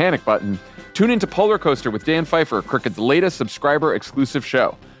hit the panic button. Tune into Polar Coaster with Dan Pfeiffer, Crooked's latest subscriber-exclusive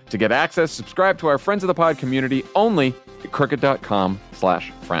show. To get access, subscribe to our Friends of the Pod community only at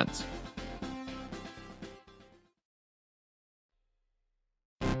crooked.com/friends.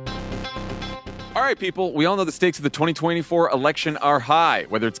 All All right, people, we all know the stakes of the 2024 election are high,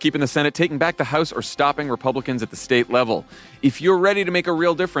 whether it's keeping the Senate, taking back the House, or stopping Republicans at the state level. If you're ready to make a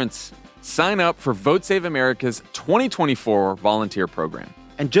real difference, sign up for Vote Save America's 2024 volunteer program.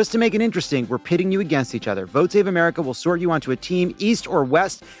 And just to make it interesting, we're pitting you against each other. Vote Save America will sort you onto a team, east or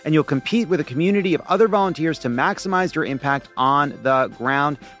west, and you'll compete with a community of other volunteers to maximize your impact on the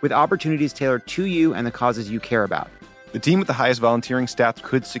ground with opportunities tailored to you and the causes you care about. The team with the highest volunteering stats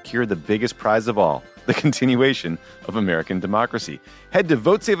could secure the biggest prize of all, the continuation of American democracy. Head to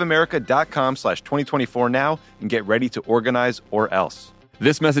votesaveamerica.com/2024 now and get ready to organize or else.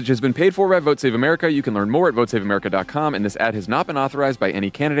 This message has been paid for by Vote Save America. You can learn more at votesaveamerica.com, and this ad has not been authorized by any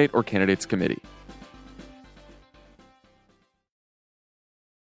candidate or candidates committee.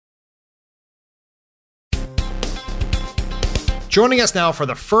 Joining us now for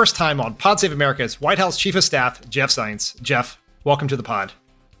the first time on Pod Save America is White House Chief of Staff, Jeff Zients. Jeff, welcome to the pod.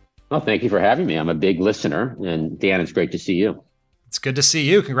 Well, thank you for having me. I'm a big listener. And Dan, it's great to see you. It's good to see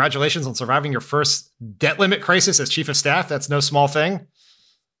you. Congratulations on surviving your first debt limit crisis as Chief of Staff. That's no small thing.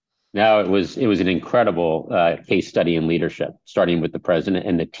 No, it was an incredible case study in leadership, starting with the president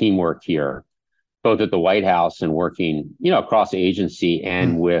and the teamwork here, both at the White House and working, across the agency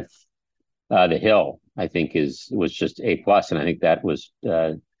and with the Hill. I think was just A+, and I think that was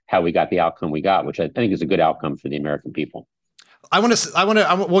how we got the outcome we got, which I think is a good outcome for the American people. We'll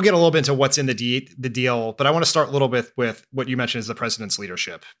get a little bit into what's in the deal, but I want to start a little bit with what you mentioned as the president's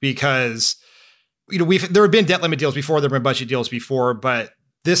leadership, because there have been debt limit deals before, there have been budget deals before, but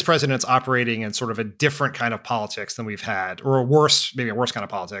this president's operating in sort of a different kind of politics than we've had, or maybe a worse kind of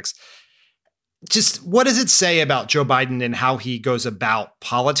politics. Just what does it say about Joe Biden and how he goes about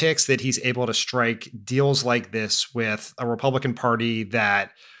politics that he's able to strike deals like this with a Republican Party that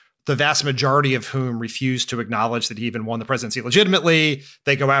the vast majority of whom refuse to acknowledge that he even won the presidency legitimately?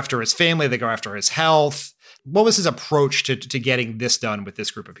 They go after his family. They go after his health. What was his approach to getting this done with this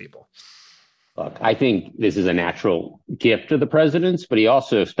group of people? Look, I think this is a natural gift of the president's, but he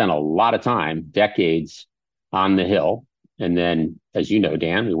also spent a lot of time, decades, on the Hill. And then, as you know,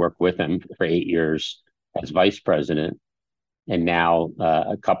 Dan, we worked with him for 8 years as vice president, and now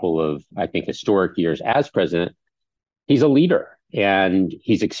a couple of, I think, historic years as president. He's a leader, and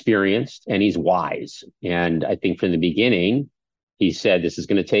he's experienced, and he's wise. And I think from the beginning, he said this is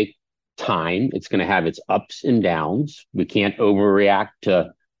going to take time. It's going to have its ups and downs. We can't overreact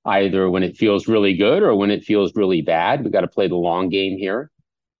to either when it feels really good or when it feels really bad. We got to play the long game here.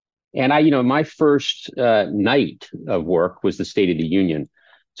 And my first night of work was the State of the Union.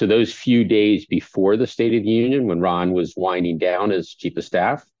 So those few days before the State of the Union, when Ron was winding down as Chief of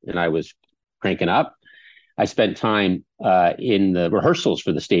Staff and I was cranking up, I spent time in the rehearsals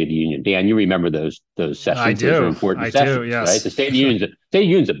for the State of the Union. Dan, you remember those sessions? I do. Those are important sessions, do, yes. Right? The State of the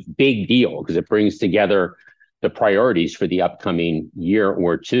Union's a big deal because it brings together the priorities for the upcoming year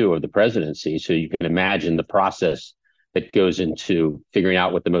or two of the presidency. So you can imagine the process that goes into figuring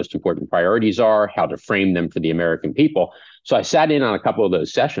out what the most important priorities are, how to frame them for the American people. So I sat in on a couple of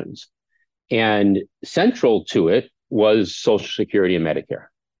those sessions, and central to it was Social Security and Medicare,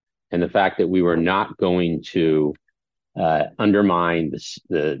 and the fact that we were not going to undermine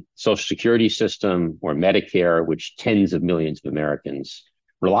the Social Security system or Medicare, which tens of millions of Americans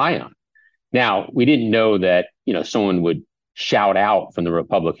rely on. Now, we didn't know that someone would shout out from the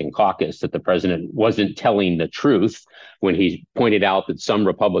Republican caucus that the president wasn't telling the truth when he pointed out that some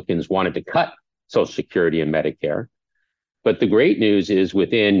Republicans wanted to cut Social Security and Medicare. But the great news is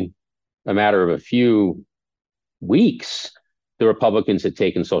within a matter of a few weeks, the Republicans had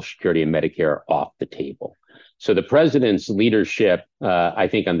taken Social Security and Medicare off the table. So the president's leadership, I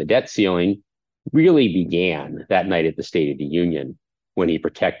think, on the debt ceiling really began that night at the State of the Union when he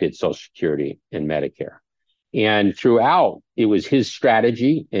protected Social Security and Medicare. And throughout, it was his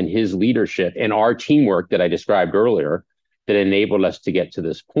strategy and his leadership and our teamwork that I described earlier that enabled us to get to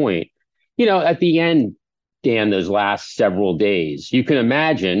this point. At the end, Dan, those last several days, you can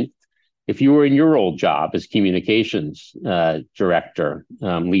imagine if you were in your old job as communications director,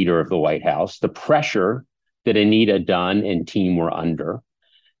 leader of the White House, the pressure that Anita Dunn and team were under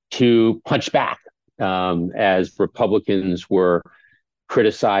to punch back as Republicans were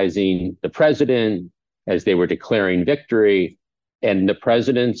criticizing the president, as they were declaring victory. And the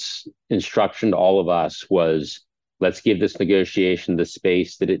president's instruction to all of us was, let's give this negotiation the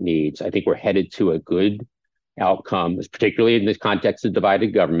space that it needs. I think we're headed to a good outcome, particularly in this context of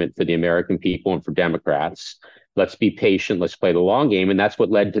divided government for the American people and for Democrats. Let's be patient. Let's play the long game. And that's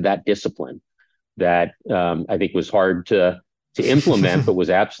what led to that discipline that I think was hard to implement, but was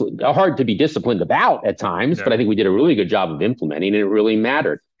absolutely hard to be disciplined about at times. Yeah. But I think we did a really good job of implementing, and it really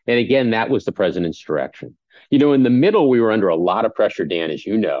mattered. And again, that was the president's direction. In the middle, we were under a lot of pressure, Dan, as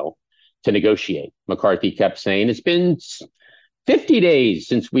you know, to negotiate. McCarthy kept saying, it's been 50 days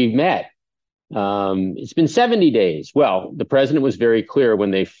since we've met. It's been 70 days. Well, the president was very clear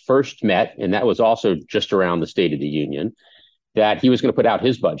when they first met, and that was also just around the State of the Union, that he was going to put out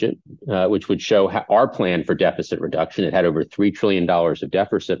his budget, which would show our plan for deficit reduction. It had over $3 trillion of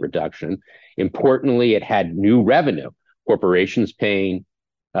deficit reduction. Importantly, it had new revenue, corporations paying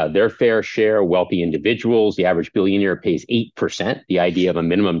their fair share, wealthy individuals. The average billionaire pays 8%, the idea of a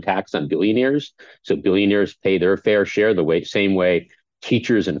minimum tax on billionaires. So billionaires pay their fair share same way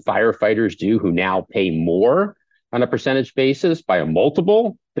teachers and firefighters do, who now pay more on a percentage basis by a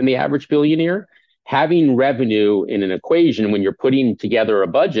multiple than the average billionaire. Having revenue in an equation when you're putting together a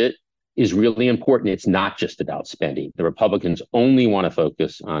budget is really important. It's not just about spending. The Republicans only want to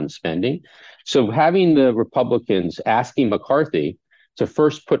focus on spending. So having the Republicans asking McCarthy to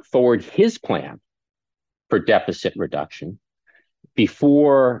first put forward his plan for deficit reduction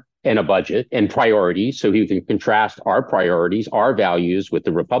before in a budget and priorities, so he can contrast our priorities, our values with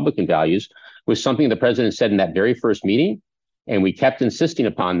the Republican values, was something the president said in that very first meeting. And we kept insisting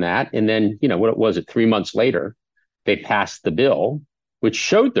upon that. And then, what was it? 3 months later, they passed the bill, which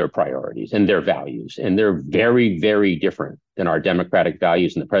showed their priorities and their values. And they're very, very different than our democratic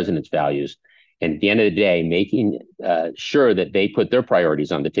values and the president's values. And at the end of the day, making sure that they put their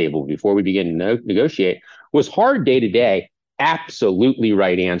priorities on the table before we begin to negotiate was hard day to day. Absolutely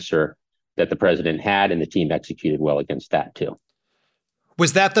right answer that the president had, and the team executed well against that too.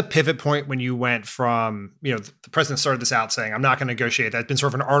 Was that the pivot point when you went from, the president started this out saying, I'm not going to negotiate. That's been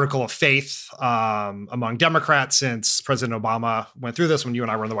sort of an article of faith among Democrats since President Obama went through this when you and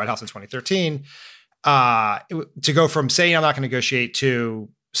I were in the White House in 2013. To go from saying I'm not going to negotiate to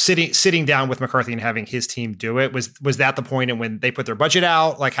sitting down with McCarthy and having his team do it, was that the point? And when they put their budget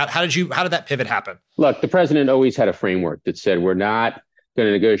out, like how did that pivot happen? Look, the president always had a framework that said, we're not going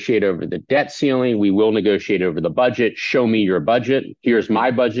to negotiate over the debt ceiling. We will negotiate over the budget. Show me your budget. Here's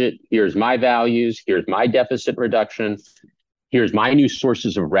my budget. Here's my values. Here's my deficit reduction. Here's my new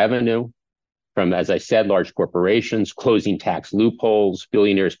sources of revenue from, as I said, large corporations, closing tax loopholes,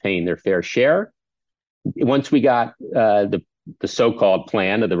 billionaires paying their fair share. Once we got the so-called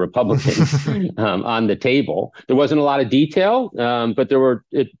plan of the Republicans on the table, there wasn't a lot of detail, but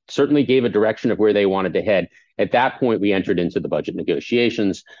it certainly gave a direction of where they wanted to head. At that point, we entered into the budget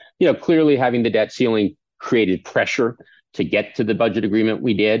negotiations. Clearly having the debt ceiling created pressure to get to the budget agreement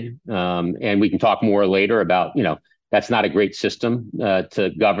we did. And we can talk more later about, that's not a great system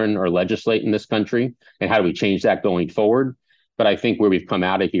to govern or legislate in this country. And how do we change that going forward? But I think where we've come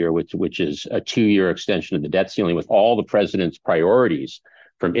out of here, which is a 2-year extension of the debt ceiling with all the president's priorities,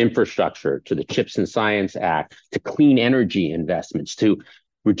 from infrastructure to the CHIPS and Science Act, to clean energy investments, to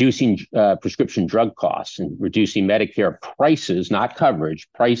reducing prescription drug costs and reducing Medicare prices, not coverage,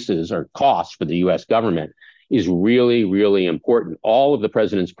 prices or costs for the U.S. government, is really, really important. All of the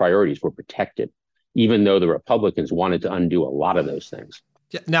president's priorities were protected, even though the Republicans wanted to undo a lot of those things.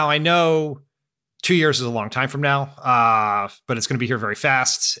 Now, I know 2 years is a long time from now, but it's going to be here very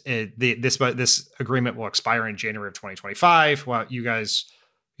fast. This agreement will expire in January of 2025. Well, you guys,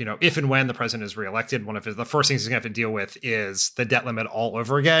 if and when the president is reelected, the first things he's going to have to deal with is the debt limit all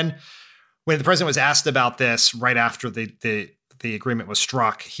over again. When the president was asked about this right after the agreement was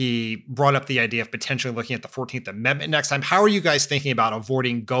struck, he brought up the idea of potentially looking at the 14th Amendment next time. How are you guys thinking about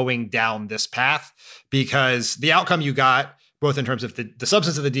avoiding going down this path? Because the outcome you got, both in terms of the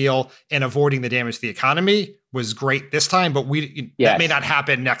substance of the deal and avoiding the damage to the economy, was great this time, but that may not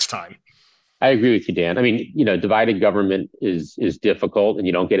happen next time. I agree with you, Dan. I mean, divided government is difficult and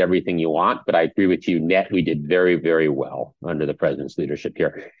you don't get everything you want, but I agree with you. Net, we did very, very well under the president's leadership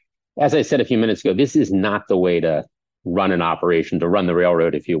here. As I said a few minutes ago, this is not the way to run an operation, to run the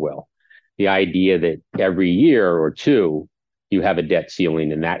railroad, if you will. The idea that every year or two, you have a debt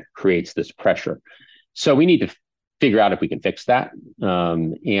ceiling and that creates this pressure. So we need to figure out if we can fix that.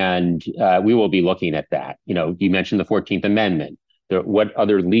 And we will be looking at that. You mentioned the 14th Amendment. What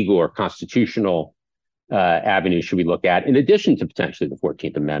other legal or constitutional avenues should we look at, in addition to potentially the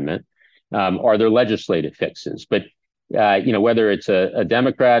 14th Amendment? Are there legislative fixes? But, whether it's a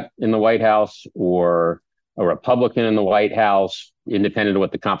Democrat in the White House or a Republican in the White House, independent of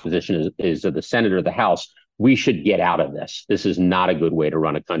what the composition is of the Senate or the House, we should get out of this. This is not a good way to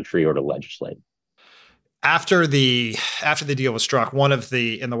run a country or to legislate. After the deal was struck, in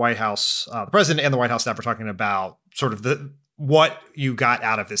the White House, the president and the White House staff were talking about sort of what you got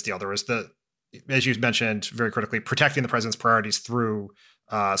out of this deal. There was as you mentioned very critically, protecting the president's priorities through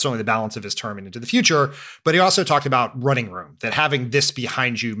certainly the balance of his term and into the future. But he also talked about running room, that having this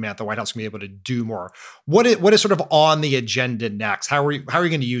behind you meant the White House can be able to do more. What is sort of on the agenda next? How are you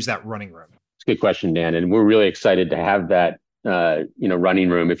going to use that running room? It's a good question, Dan, and we're really excited to have that running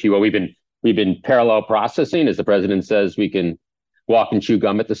room, if you will. We've been parallel processing, as the president says. We can walk and chew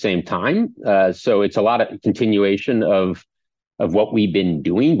gum at the same time. So it's a lot of continuation of what we've been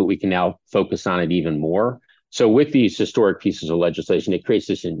doing, but we can now focus on it even more. So with these historic pieces of legislation, it creates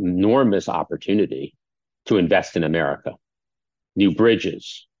this enormous opportunity to invest in America. New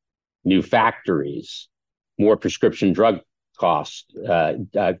bridges, new factories, more prescription drug costs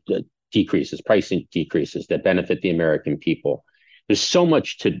decreases, pricing decreases that benefit the American people. There's so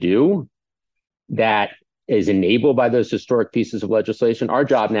much to do that is enabled by those historic pieces of legislation. Our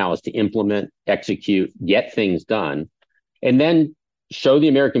job now is to implement, execute, get things done, and then show the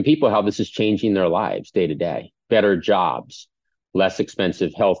American people how this is changing their lives day to day. Better jobs, less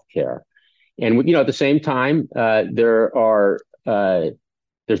expensive health care. And at the same time, there are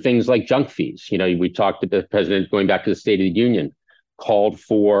things like junk fees. We talked to the president, going back to the State of the Union, called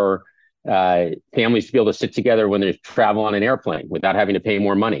for families to be able to sit together when they travel on an airplane without having to pay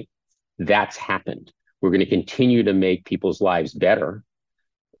more money. That's happened. We're going to continue to make people's lives better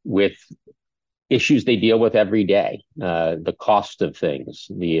with issues they deal with every day, the cost of things,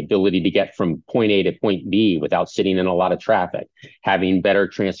 the ability to get from point A to point B without sitting in a lot of traffic, having better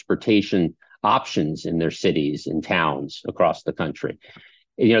transportation options in their cities and towns across the country.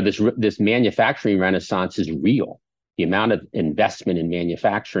 This manufacturing renaissance is real. The amount of investment in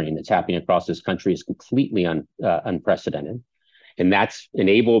manufacturing that's happening across this country is completely unprecedented. And that's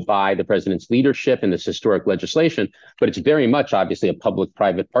enabled by the president's leadership and this historic legislation, but it's very much obviously a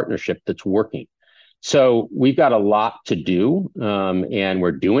public-private partnership that's working. So we've got a lot to do, and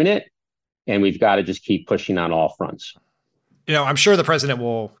we're doing it, and we've got to just keep pushing on all fronts. I'm sure the president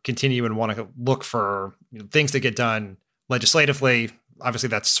will continue and want to look for things to get done legislatively. Obviously,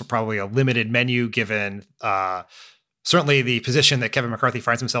 that's probably a limited menu given certainly the position that Kevin McCarthy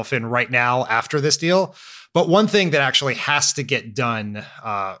finds himself in right now after this deal. But one thing that actually has to get done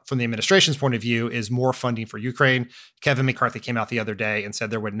from the administration's point of view is more funding for Ukraine. Kevin McCarthy came out the other day and said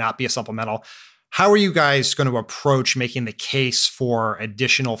there would not be a supplemental. How are you guys going to approach making the case for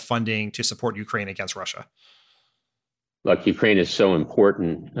additional funding to support Ukraine against Russia? Look, Ukraine is so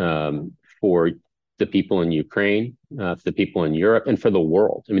important for the people in Ukraine, for the people in Europe, and for the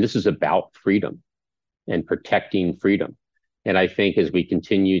world. I mean, this is about freedom and protecting freedom. And I think as we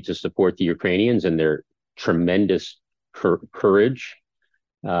continue to support the Ukrainians and their tremendous courage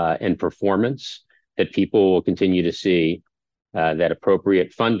and performance, that people will continue to see that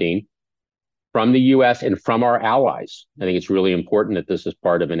appropriate funding from the U.S. and from our allies. I think it's really important that this is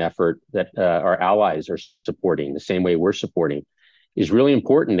part of an effort that our allies are supporting the same way we're supporting, is really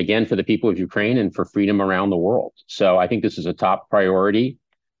important, again, for the people of Ukraine and for freedom around the world. So I think this is a top priority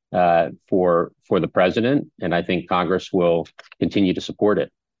for the president, and I think Congress will continue to support it.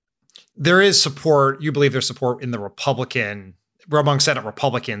 There is support. You believe there's support in among Senate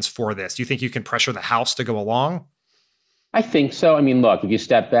Republicans for this. Do you think you can pressure the House to go along? I think so. I mean, look, if you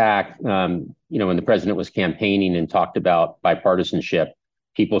step back, when the president was campaigning and talked about bipartisanship,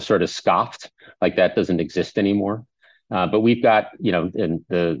 people sort of scoffed, like that doesn't exist anymore. But we've got, and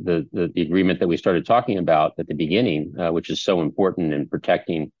the agreement that we started talking about at the beginning, which is so important in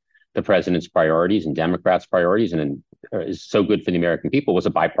protecting the president's priorities and Democrats' priorities, and is so good for the American people, was a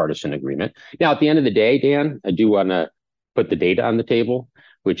bipartisan agreement. Now, at the end of the day, Dan, I do want to put the data on the table,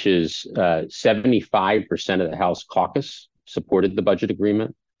 which is 75% of the House caucus supported the budget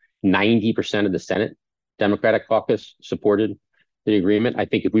agreement. 90% of the Senate Democratic caucus supported the agreement. I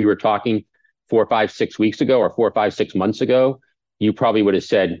think if we were talking 4, 5, 6 weeks ago or 4, 5, 6 months ago, you probably would have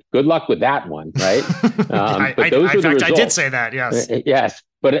said, good luck with that one, right? But those are the results. I did say that, yes. Yes,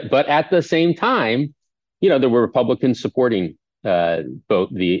 but at the same time, there were Republicans supporting in both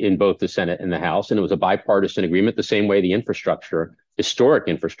the Senate and the House, and it was a bipartisan agreement, the same way the historic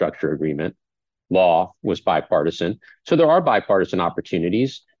infrastructure agreement law was bipartisan. So there are bipartisan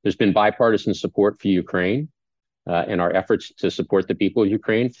opportunities. There's been bipartisan support for Ukraine and our efforts to support the people of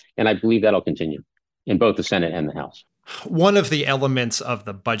Ukraine, and I believe that'll continue in both the Senate and the House. One of the elements of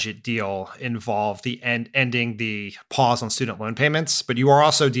the budget deal involved the ending the pause on student loan payments, but you are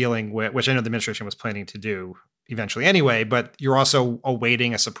also dealing with, which I know the administration was planning to do eventually anyway, but you're also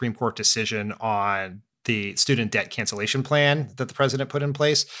awaiting a Supreme Court decision on the student debt cancellation plan that the president put in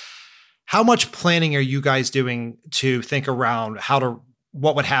place. How much planning are you guys doing to think around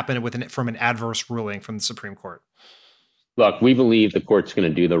what would happen from an adverse ruling from the Supreme Court? Look, we believe the court's going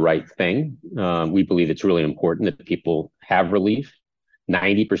to do the right thing. We believe it's really important that people have relief,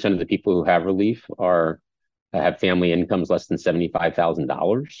 90% of the people who have relief have family incomes less than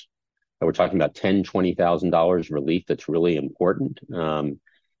 $75,000. We're talking about $10,000, $20,000 relief. That's really important.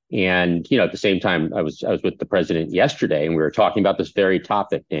 And, at the same time, I was with the president yesterday, and we were talking about this very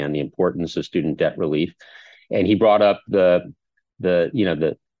topic, Dan, the importance of student debt relief. And he brought up the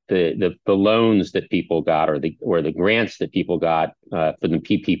loans that people got or the grants that people got for the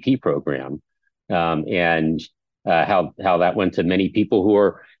PPP program, and how that went to many people who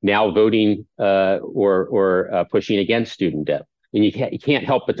are now voting or pushing against student debt. And you can't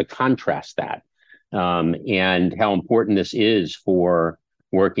help but to contrast that and how important this is for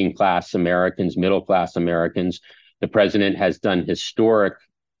working class Americans, middle class Americans. The president has done historic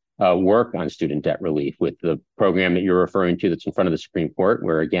work on student debt relief with the program that you're referring to that's in front of the Supreme Court,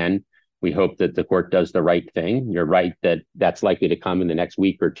 where, again, we hope that the court does the right thing. You're right that that's likely to come in the next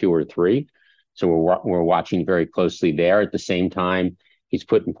week or 2 or 3. So we're watching very closely there. At the same time, he's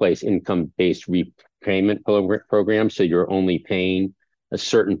put in place income-based repayment programs. So you're only paying a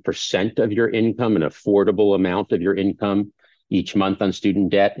certain percent of your income, an affordable amount of your income each month on student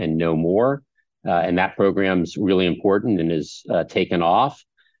debt and no more. And that program's really important and is taken off.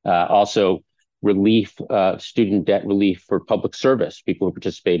 Also, student debt relief for public service, people who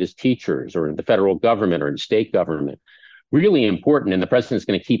participate as teachers or in the federal government or in state government. Really important. And the president's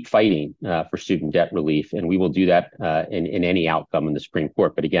going to keep fighting for student debt relief. And we will do that in any outcome in the Supreme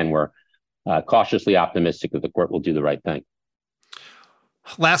Court. But again, we're cautiously optimistic that the court will do the right thing.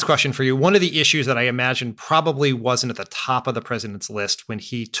 Last question for you. One of the issues that I imagine probably wasn't at the top of the president's list when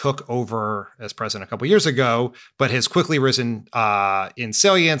he took over as president a couple years ago, but has quickly risen in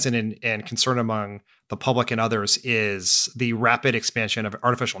salience and concern among the public and others, is the rapid expansion of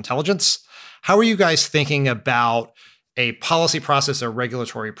artificial intelligence. How are you guys thinking about a policy process or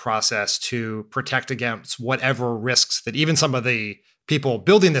regulatory process to protect against whatever risks that even some of the people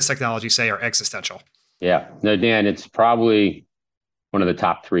building this technology say are existential? Yeah, no, Dan, it's probably one of the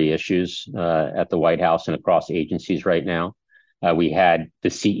top 3 issues at the White House and across agencies right now. We had the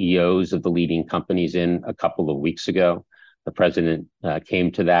CEOs of the leading companies in a couple of weeks ago. The president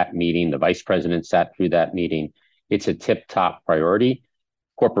came to that meeting. The vice president sat through that meeting. It's a tip-top priority.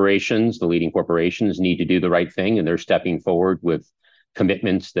 Corporations, the leading corporations, need to do the right thing, and they're stepping forward with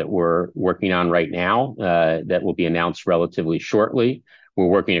commitments that we're working on right now that will be announced relatively shortly. We're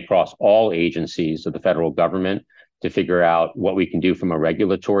working across all agencies of the federal government to figure out what we can do from a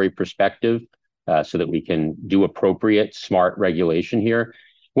regulatory perspective so that we can do appropriate, smart regulation here.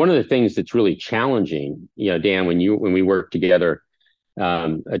 One of the things that's really challenging, Dan, when we worked together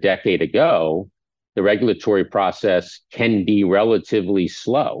a decade ago, the regulatory process can be relatively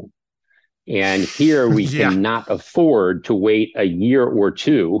slow. And here we cannot afford to wait a year or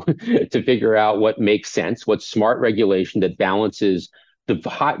 2 to figure out what makes sense, what's smart regulation that balances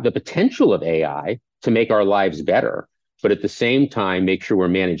the potential of AI to make our lives better, but at the same time, make sure we're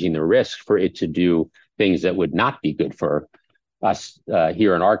managing the risk for it to do things that would not be good for us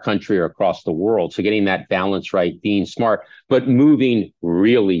here in our country or across the world. So getting that balance right, being smart, but moving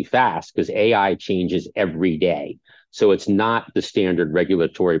really fast, because AI changes every day. So it's not the standard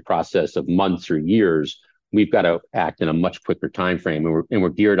regulatory process of months or years. We've got to act in a much quicker time frame, and we're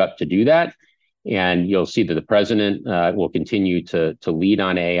geared up to do that. And you'll see that the president will continue to lead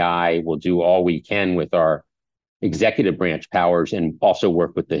on AI. We'll do all we can with our executive branch powers and also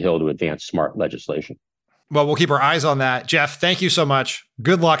work with the Hill to advance smart legislation. Well, we'll keep our eyes on that. Jeff, thank you so much.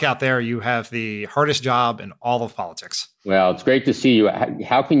 Good luck out there. You have the hardest job in all of politics. Well, it's great to see you.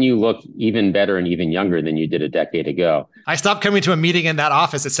 How can you look even better and even younger than you did a decade ago? I stopped coming to a meeting in that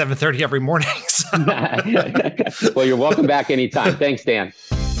office at 7:30 every morning. So. Well, you're welcome back anytime. Thanks, Dan.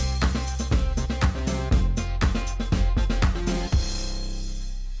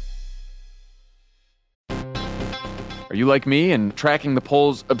 Are you like me and tracking the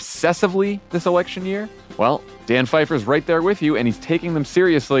polls obsessively this election year? Well, Dan Pfeiffer's right there with you, and he's taking them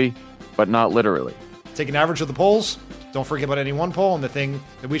seriously, but not literally. Take an average of the polls. Don't forget about any one poll. And the thing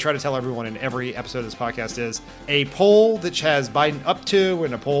that we try to tell everyone in every episode of this podcast is a poll that has Biden up to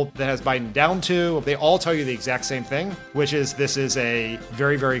and a poll that has Biden down to, they all tell you the exact same thing, which is this is a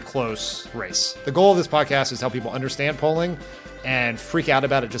very, very close race. The goal of this podcast is to help people understand polling and freak out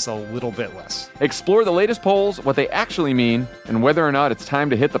about it just a little bit less. Explore the latest polls, what they actually mean, and whether or not it's time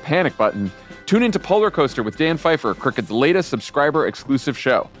to hit the panic button. Tune into Polar Coaster with Dan Pfeiffer, Crooked's latest subscriber-exclusive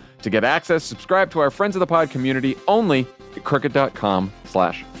show. To get access, subscribe to our Friends of the Pod community only at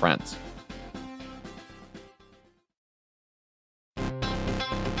crooked.com/friends.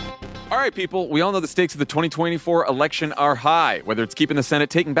 All right, people, we all know the stakes of the 2024 election are high, whether it's keeping the Senate,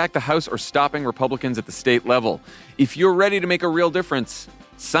 taking back the House, or stopping Republicans at the state level. If you're ready to make a real difference,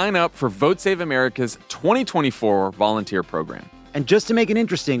 sign up for Vote Save America's 2024 volunteer program. And just to make it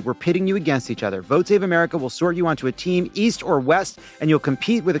interesting, we're pitting you against each other. Vote Save America will sort you onto a team, East or West, and you'll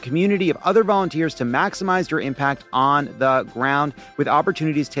compete with a community of other volunteers to maximize your impact on the ground with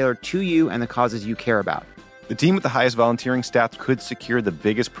opportunities tailored to you and the causes you care about. The team with the highest volunteering stats could secure the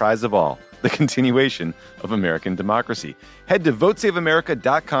biggest prize of all, the continuation of American democracy. Head to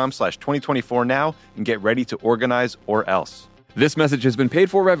votesaveamerica.com/2024 now and get ready to organize or else. This message has been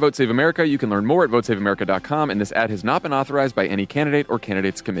paid for by Vote Save America. You can learn more at votesaveamerica.com, and this ad has not been authorized by any candidate or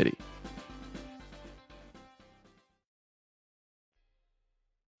candidates committee.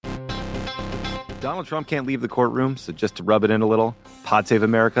 Donald Trump can't leave the courtroom, so just to rub it in a little, Pod Save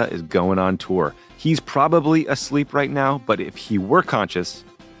America is going on tour. He's probably asleep right now, but if he were conscious,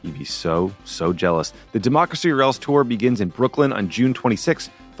 he'd be so jealous. The Democracy or Else tour begins in Brooklyn on June 26th,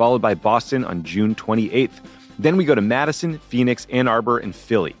 followed by Boston on June 28th. Then we go to Madison, Phoenix, Ann Arbor, and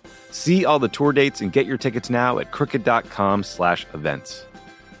Philly. See all the tour dates and get your tickets now at crooked.com/events.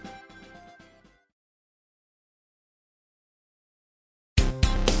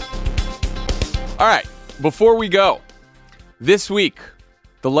 All right, before we go, this week,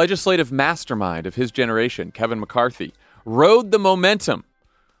 the legislative mastermind of his generation, Kevin McCarthy, rode the momentum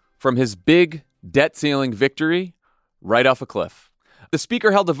from his big debt ceiling victory right off a cliff. The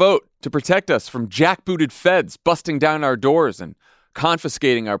speaker held a vote to protect us from jackbooted feds busting down our doors and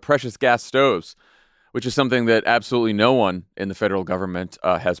confiscating our precious gas stoves, which is something that absolutely no one in the federal government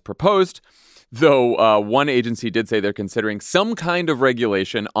has proposed, though one agency did say they're considering some kind of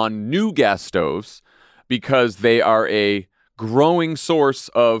regulation on new gas stoves because they are a growing source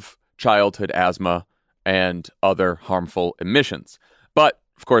of childhood asthma and other harmful emissions. But,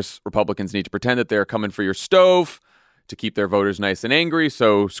 of course, Republicans need to pretend that they're coming for your stove to keep their voters nice and angry,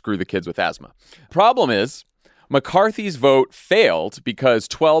 so screw the kids with asthma. Problem is, McCarthy's vote failed because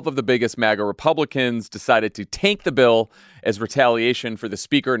 12 of the biggest MAGA Republicans decided to tank the bill as retaliation for the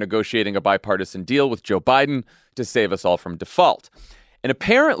speaker negotiating a bipartisan deal with Joe Biden to save us all from default. And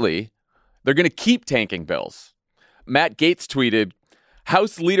apparently, they're going to keep tanking bills. Matt Gaetz tweeted,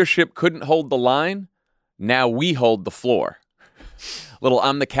 "House leadership couldn't hold the line. Now we hold the floor." Little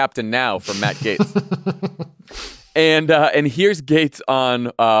 "I'm the captain now" from Matt Gaetz. And here's Gaetz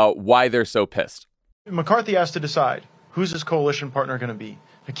on why they're so pissed. McCarthy has to decide who's his coalition partner going to be,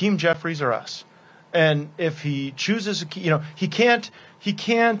 Hakeem Jeffries or us. And if he chooses, he can't.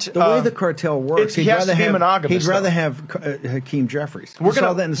 The way the cartel works, he has to be monogamous. He'd rather have Hakeem Jeffries. We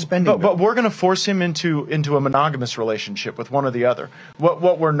saw that in the spending bill. But we're going to force him into a monogamous relationship with one or the other.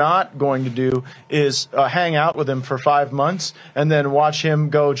 What we're not going to do is hang out with him for 5 months and then watch him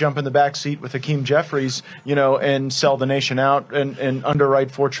go jump in the back seat with Hakeem Jeffries, and sell the nation out and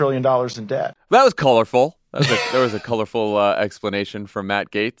underwrite $4 trillion in debt. That was colorful. There was a colorful explanation from Matt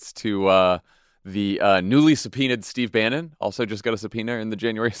Gaetz to the newly subpoenaed Steve Bannon. Also just got a subpoena in the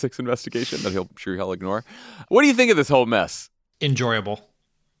January 6th investigation that he'll ignore. What do you think of this whole mess? Enjoyable.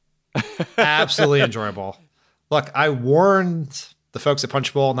 Absolutely enjoyable. Look, I warned the folks at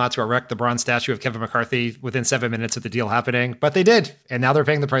Punch Bowl not to erect the bronze statue of Kevin McCarthy within 7 minutes of the deal happening, but they did, and now they're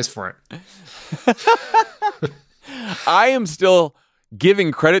paying the price for it. I am still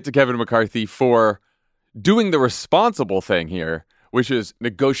giving credit to Kevin McCarthy for doing the responsible thing here, which is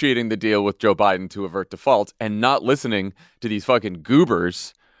negotiating the deal with Joe Biden to avert default and not listening to these fucking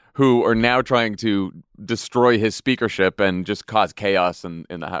goobers who are now trying to destroy his speakership and just cause chaos in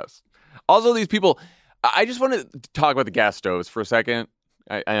the House. Also, these people, I just want to talk about the gas stoves for a second.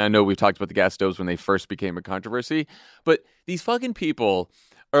 I know we've talked about the gas stoves when they first became a controversy, but these fucking people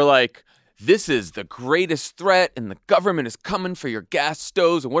are like, this is the greatest threat and the government is coming for your gas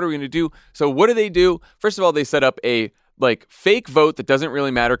stoves and what are we going to do? So what do? First of all, they set up a fake vote that doesn't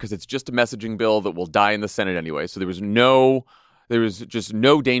really matter because it's just a messaging bill that will die in the Senate anyway. So there was just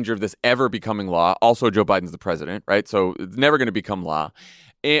no danger of this ever becoming law. Also, Joe Biden's the president, right? So it's never going to become law.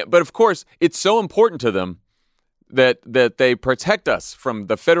 But of course, it's so important to them that they protect us from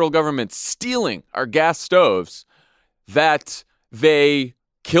the federal government stealing our gas stoves that they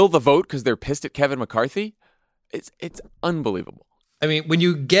kill the vote because they're pissed at Kevin McCarthy. It's unbelievable. I mean, when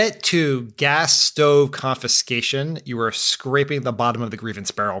you get to gas stove confiscation, you are scraping the bottom of the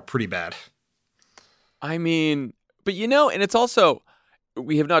grievance barrel pretty bad. I mean, but and it's also,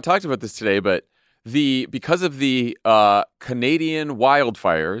 we have not talked about this today, but because of the Canadian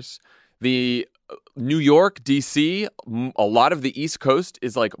wildfires, the New York, D.C., a lot of the East Coast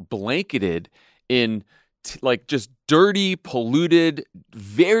is blanketed in just dirty, polluted,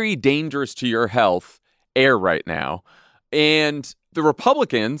 very dangerous to your health air right now. And the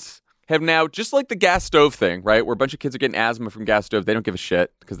Republicans have now, just like the gas stove thing, right, where a bunch of kids are getting asthma from gas stove, they don't give a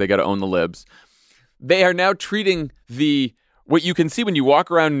shit because they got to own the libs. They are now treating what you can see when you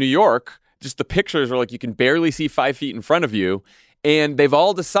walk around New York, just the pictures are like you can barely see 5 feet in front of you. And they've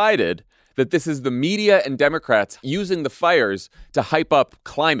all decided that this is the media and Democrats using the fires to hype up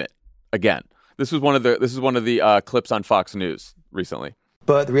climate again. This is one of the clips on Fox News recently.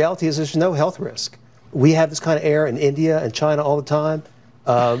 But the reality is there's no health risk. We have this kind of air in India and China all the time.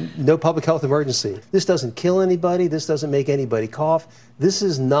 No public health emergency. This doesn't kill anybody. This doesn't make anybody cough. This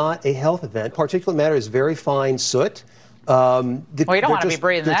is not a health event. Particulate matter is very fine soot. Well, you don't want to be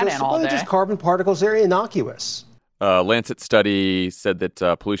breathing that in all day. They're just carbon particles. They're innocuous. Lancet study said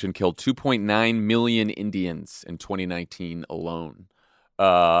that pollution killed 2.9 million Indians in 2019 alone.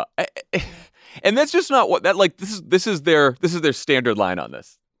 And that's just not what that like. This is their standard line on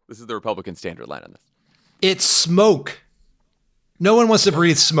this. This is the Republican standard line on this. It's smoke. No one wants to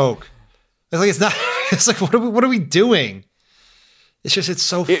breathe smoke. It's not. It's like what are we doing? It's just it's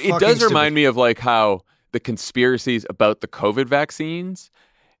so. It does remind me of like how the conspiracies about the COVID vaccines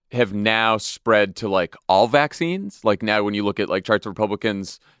have now spread to like all vaccines. Like now when you look at like charts of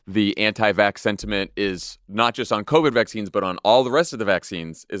Republicans, the anti-vax sentiment is not just on COVID vaccines, but on all the rest of the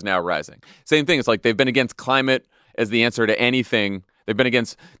vaccines is now rising. Same thing. It's like they've been against climate as the answer to anything. They've been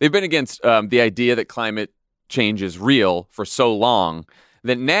against the idea that climate change is real for so long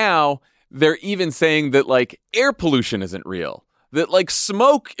that now they're even saying that like air pollution isn't real, that like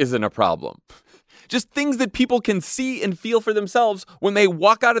smoke isn't a problem. Just things that people can see and feel for themselves when they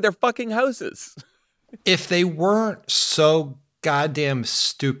walk out of their fucking houses. If they weren't so goddamn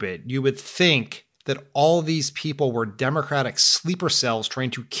stupid, you would think that all these people were Democratic sleeper cells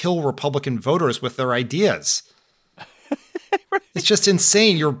trying to kill Republican voters with their ideas. Right. It's just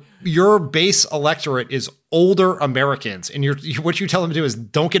insane. Your base electorate is older Americans, and what you tell them to do is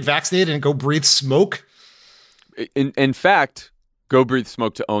don't get vaccinated and go breathe smoke. In fact, go breathe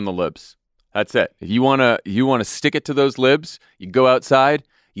smoke to own the libs. That's it. If you wanna stick it to those libs, you go outside,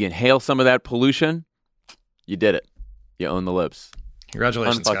 you inhale some of that pollution, you did it. You own the libs.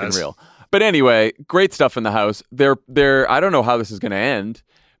 Congratulations, guys. Real. But anyway, great stuff in the House. I don't know how this is going to end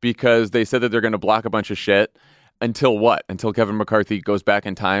because they said that they're going to block a bunch of shit until what? Until Kevin McCarthy goes back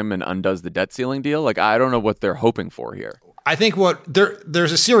in time and undoes the debt ceiling deal? Like, I don't know what they're hoping for here. I think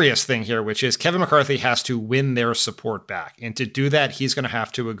there's a serious thing here, which is Kevin McCarthy has to win their support back. And to do that, he's going to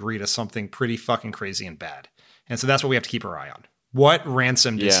have to agree to something pretty fucking crazy and bad. And so that's what we have to keep our eye on. What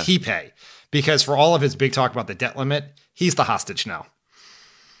ransom does he pay? Because for all of his big talk about the debt limit, he's the hostage now.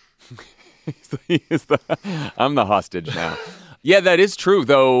 I'm the hostage now. Yeah, that is true,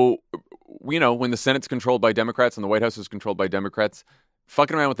 though. You know, when the Senate's controlled by Democrats and the White House is controlled by Democrats,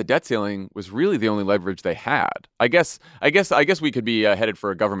 fucking around with the debt ceiling was really the only leverage they had. I guess we could be headed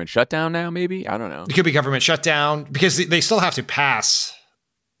for a government shutdown now, maybe? I don't know. It could be government shutdown because they still have to pass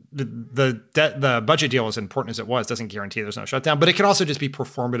the budget deal, as important as it was, doesn't guarantee there's no shutdown, but it could also just be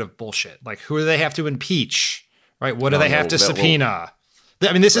performative bullshit. Like, who do they have to impeach, right? What do they have to subpoena?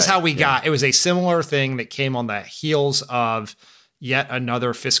 I mean, this is how we got, it was a similar thing that came on the heels of yet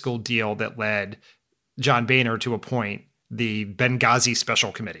another fiscal deal that led John Boehner to appoint the Benghazi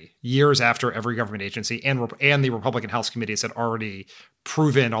Special Committee years after every government agency and the Republican House committees had already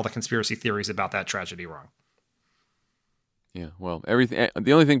proven all the conspiracy theories about that tragedy wrong. Yeah, well, everything.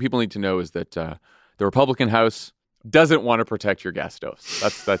 The only thing people need to know is that the Republican House doesn't want to protect your gas stoves.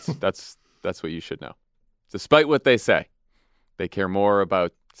 That's what you should know. Despite what they say, they care more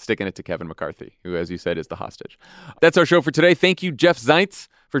about sticking it to Kevin McCarthy, who, as you said, is the hostage. That's our show for today. Thank you, Jeff Zients,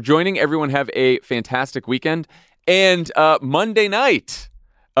 for joining. Everyone have a fantastic weekend. And Monday night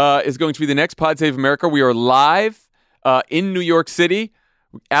is going to be the next Pod Save America. We are live in New York City.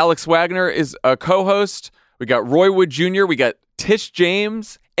 Alex Wagner is a co-host. We got Roy Wood Jr., we got Tish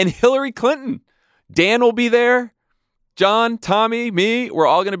James, and Hillary Clinton. Dan will be there. John, Tommy, me, we're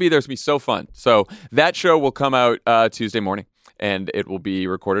all going to be there. It's going to be so fun. So that show will come out Tuesday morning, and it will be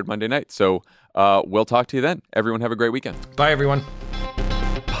recorded Monday night. So we'll talk to you then. Everyone have a great weekend. Bye, everyone.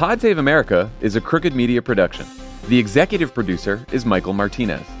 Pod Save America is a Crooked Media production. The executive producer is Michael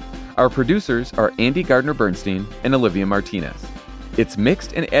Martinez. Our producers are Andy Gardner-Bernstein and Olivia Martinez. It's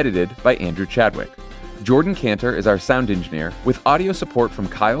mixed and edited by Andrew Chadwick. Jordan Cantor is our sound engineer, with audio support from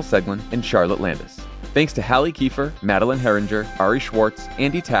Kyle Seglin and Charlotte Landis. Thanks to Hallie Kiefer, Madeline Herringer, Ari Schwartz,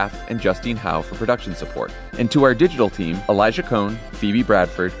 Andy Taft, and Justine Howe for production support. And to our digital team, Elijah Cohn, Phoebe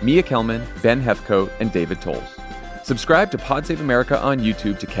Bradford, Mia Kelman, Ben Hefcoat, and David Tolles. Subscribe to Pod Save America on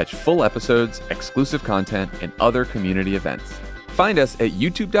YouTube to catch full episodes, exclusive content, and other community events. Find us at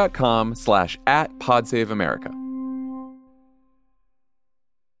youtube.com/@PodSaveAmerica.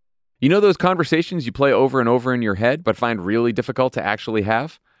 You know those conversations you play over and over in your head but find really difficult to actually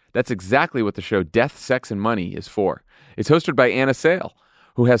have? That's exactly what the show Death, Sex, and Money is for. It's hosted by Anna Sale,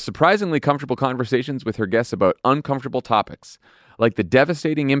 who has surprisingly comfortable conversations with her guests about uncomfortable topics, like the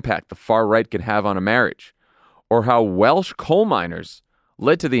devastating impact the far right can have on a marriage, or how Welsh coal miners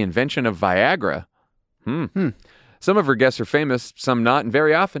led to the invention of Viagra. Some of her guests are famous, some not, and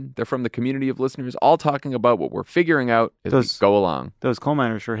very often they're from the community of listeners, all talking about what we're figuring out as we go along. Those coal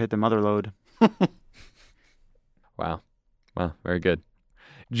miners sure hit the mother load. Wow, very good.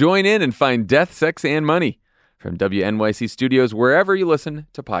 Join in and find Death, Sex, and Money from WNYC Studios wherever you listen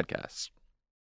to podcasts.